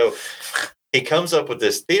 right? So he comes up with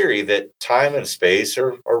this theory that time and space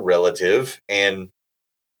are relative, and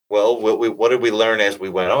well, what did we learn as we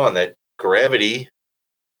went on? That gravity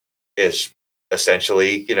is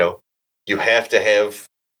essentially, you have to have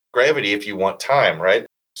gravity if you want time, right?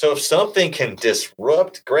 So if something can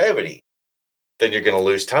disrupt gravity, then you're going to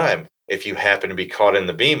lose time if you happen to be caught in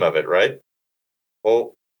the beam of it, right?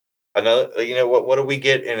 Well, another, what do we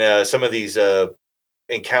get in some of these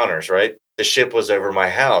encounters, right? The ship was over my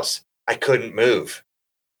house. I couldn't move.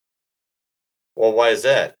 Well, why is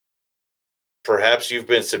that? Perhaps you've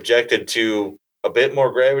been subjected to a bit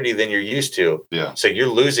more gravity than you're used to. Yeah. So you're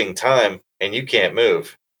losing time and you can't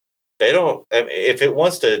move. If it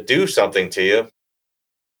wants to do something to you,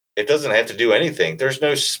 it doesn't have to do anything. There's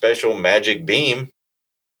no special magic beam.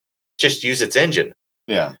 Just use its engine.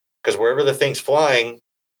 Yeah. Because wherever the thing's flying,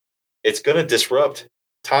 it's going to disrupt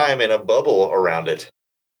time in a bubble around it.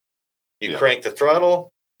 You crank the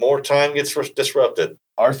throttle, more time gets disrupted.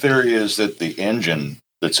 Our theory is that the engine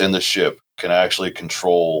that's in the ship can actually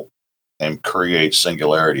control and create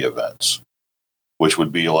singularity events, which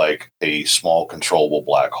would be like a small controllable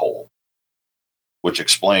black hole, which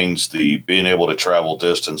explains the being able to travel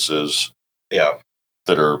distances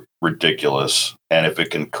that are ridiculous. And if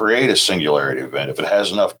it can create a singularity event, if it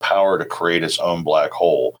has enough power to create its own black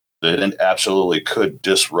hole, then it absolutely could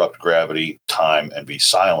disrupt gravity, time, and be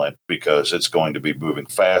silent because it's going to be moving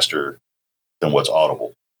faster than what's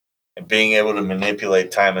audible. And being able to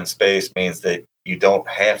manipulate time and space means that you don't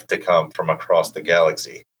have to come from across the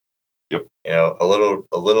galaxy. Yep. A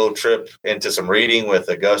little trip into some reading with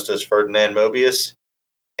Augustus Ferdinand Mobius,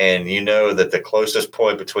 and you know that the closest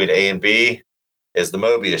point between A and B is the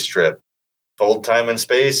Mobius strip. Fold time and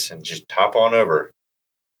space and just hop on over.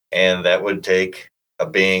 And that would take a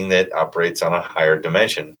being that operates on a higher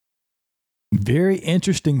dimension. Very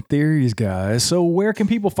interesting theories, guys. So where can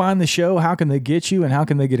people find the show? How can they get you, and how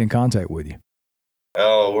can they get in contact with you?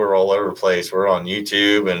 Oh, we're all over the place. We're on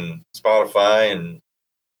YouTube and Spotify and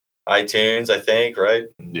iTunes, I think, right?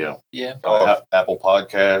 Yeah. Yeah. Apple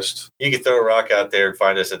Podcast. You can throw a rock out there and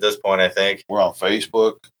find us at this point, I think. We're on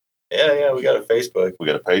Facebook. Yeah, we got a Facebook. We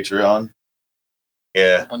got a Patreon.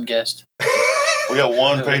 Yeah. One guest. We got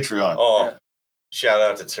one Patreon. Oh, shout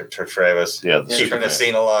out to Travis. Yeah, keeping the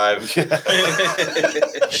scene alive.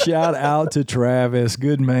 Shout out to Travis.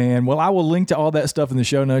 Good man. Well, I will link to all that stuff in the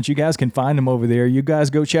show notes. You guys can find them over there. You guys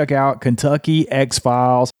go check out Kentucky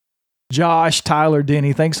X-Files. Josh, Tyler,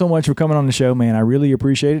 Denny, thanks so much for coming on the show, man. I really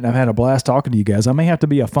appreciate it. And I've had a blast talking to you guys. I may have to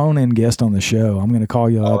be a phone-in guest on the show. I'm going to call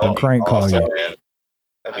you up and crank call you. Man.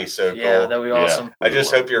 That'd be so cool. Yeah, that'd be awesome. I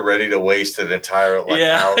just hope you're ready to waste an entire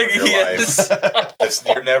hour of your life.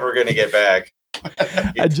 You're never going to get back.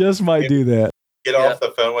 I just might do that. Get off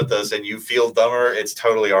the phone with us and you feel dumber, it's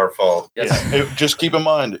totally our fault. Yes. Just keep in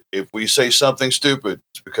mind, if we say something stupid,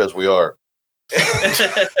 it's because we are.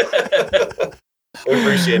 We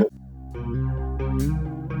appreciate it.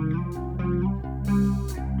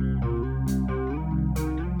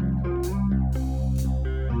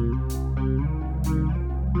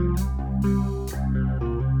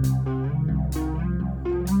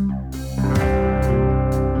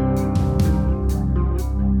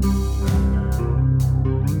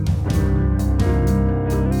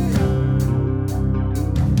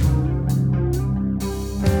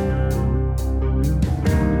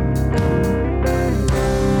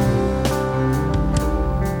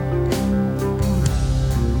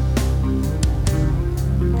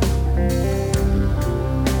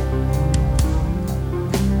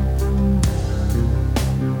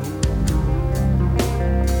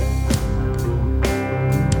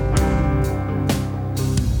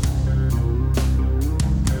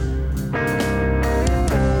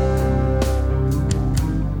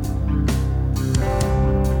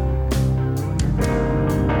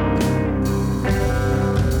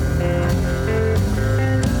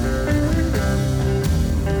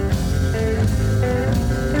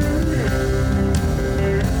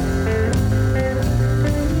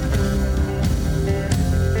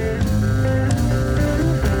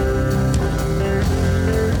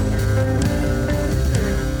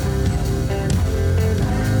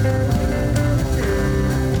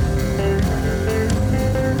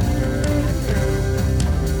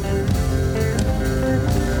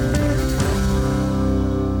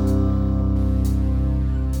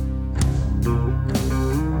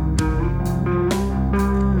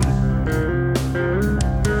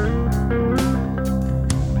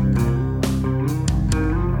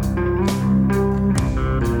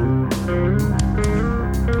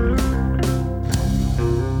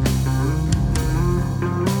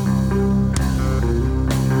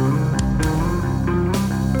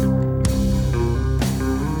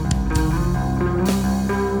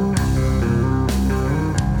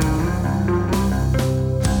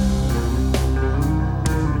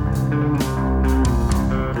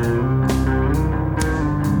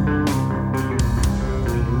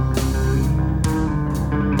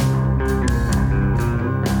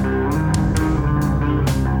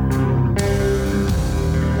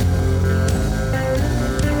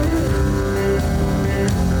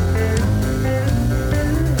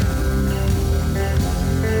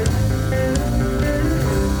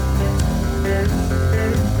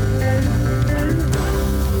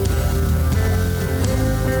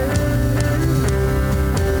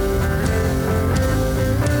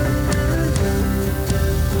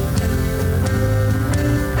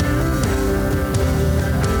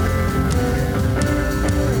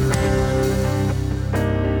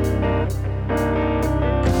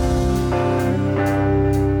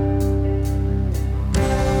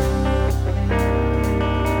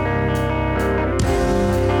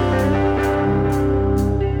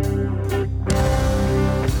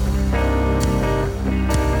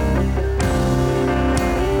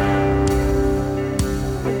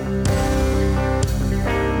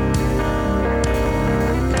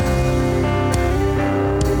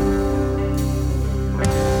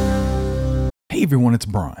 Hey everyone, it's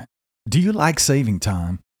Brian. Do you like saving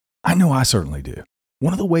time? I know I certainly do.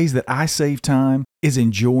 One of the ways that I save time is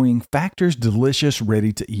enjoying Factor's delicious,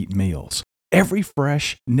 ready-to-eat meals. Every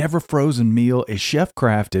fresh, never frozen meal is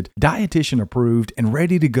chef-crafted, dietitian-approved, and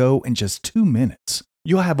ready to go in just 2 minutes.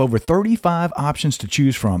 You'll have over 35 options to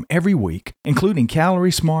choose from every week, including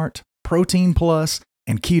Calorie Smart, Protein Plus,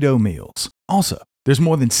 and Keto meals. Also, there's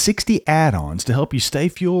more than 60 add-ons to help you stay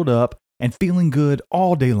fueled up and feeling good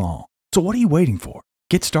all day long. So what are you waiting for?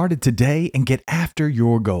 Get started today and get after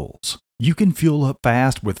your goals. You can fuel up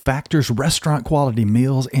fast with Factor's restaurant-quality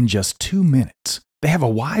meals in just 2 minutes. They have a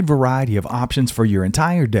wide variety of options for your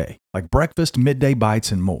entire day, like breakfast, midday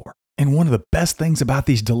bites, and more. And one of the best things about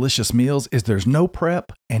these delicious meals is there's no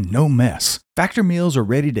prep and no mess. Factor meals are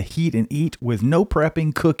ready to heat and eat with no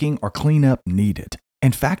prepping, cooking, or cleanup needed.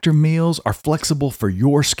 And Factor meals are flexible for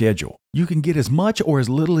your schedule. You can get as much or as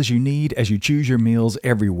little as you need as you choose your meals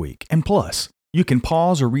every week. And plus, you can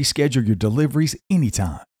pause or reschedule your deliveries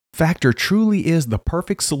anytime. Factor truly is the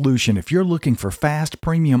perfect solution if you're looking for fast,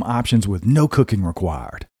 premium options with no cooking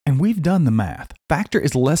required. And we've done the math. Factor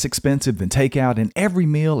is less expensive than takeout, and every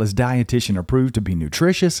meal is dietitian approved to be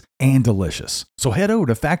nutritious and delicious. So head over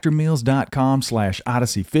to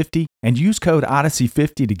factormeals.com/Odyssey50 and use code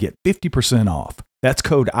Odyssey50 to get 50% off. That's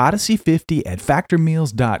code Odyssey50 at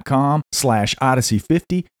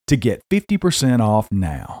factormeals.com/Odyssey50 to get 50% off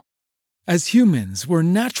now. As humans, we're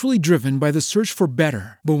naturally driven by the search for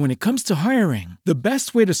better. But when it comes to hiring, the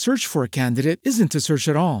best way to search for a candidate isn't to search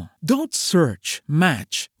at all. Don't search,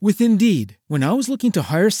 match with Indeed. When I was looking to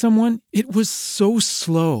hire someone, it was so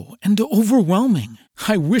slow and overwhelming.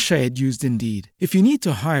 I wish I had used Indeed. If you need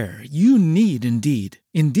to hire, you need Indeed.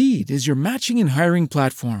 Indeed is your matching and hiring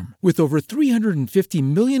platform with over 350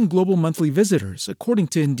 million global monthly visitors, according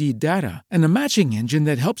to Indeed data, and a matching engine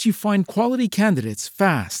that helps you find quality candidates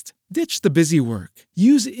fast. Ditch the busy work.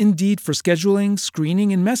 Use Indeed for scheduling,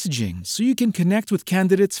 screening, and messaging so you can connect with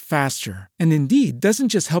candidates faster. And Indeed doesn't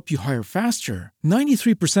just help you hire faster.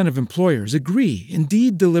 93% of employers agree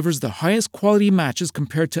Indeed delivers the highest quality matches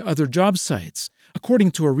compared to other job sites,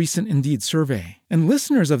 according to a recent Indeed survey. And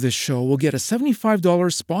listeners of this show will get a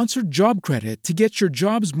 $75 sponsored job credit to get your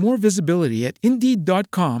jobs more visibility at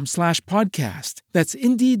Indeed.com/podcast. That's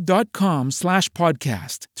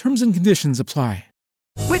Indeed.com/podcast. Terms and conditions apply.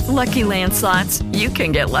 With Lucky Land Slots, you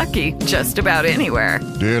can get lucky just about anywhere.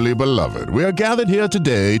 Dearly beloved, we are gathered here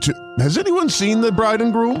today to... Has anyone seen the bride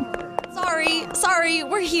and groom? Sorry,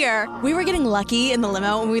 we're here. We were getting lucky in the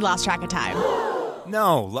limo and we lost track of time.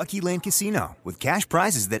 No, Lucky Land Casino, with cash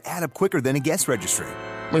prizes that add up quicker than a guest registry.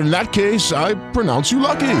 In that case, I pronounce you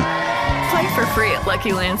lucky. Play for free at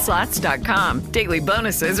LuckyLandSlots.com. Daily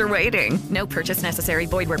bonuses are waiting. No purchase necessary.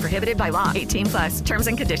 Void where prohibited by law. 18+. Terms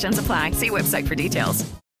and conditions apply. See website for details.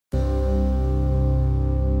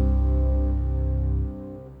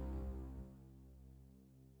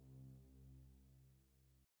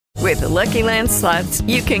 With the Lucky Land Slots,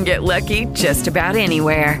 you can get lucky just about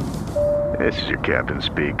anywhere. This is your captain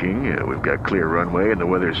speaking. We've got clear runway and the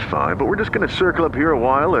weather's fine, but we're just going to circle up here a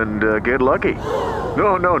while and get lucky.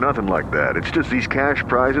 No, nothing like that. It's just these cash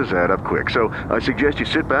prizes add up quick. So I suggest you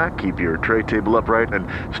sit back, keep your tray table upright, and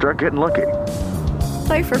start getting lucky.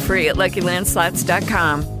 Play for free at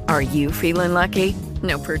LuckyLandSlots.com. Are you feeling lucky?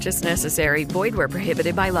 No purchase necessary. Void where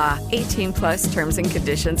prohibited by law. 18+ terms and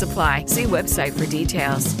conditions apply. See website for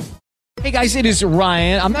details. Hey guys, it is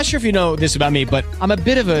Ryan. I'm not sure if you know this about me, but I'm a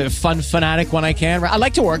bit of a fun fanatic when I can. I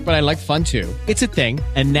like to work, but I like fun too. It's a thing.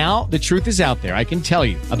 And now the truth is out there. I can tell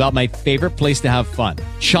you about my favorite place to have fun.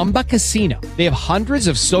 Chumba Casino. They have hundreds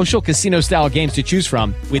of social casino style games to choose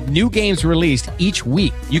from with new games released each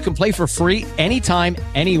week. You can play for free anytime,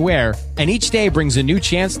 anywhere. And each day brings a new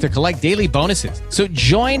chance to collect daily bonuses. So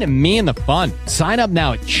join me in the fun. Sign up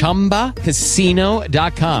now at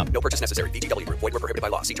ChumbaCasino.com. No purchase necessary. VGW. Void where prohibited by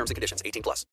law. See terms and conditions. 18+.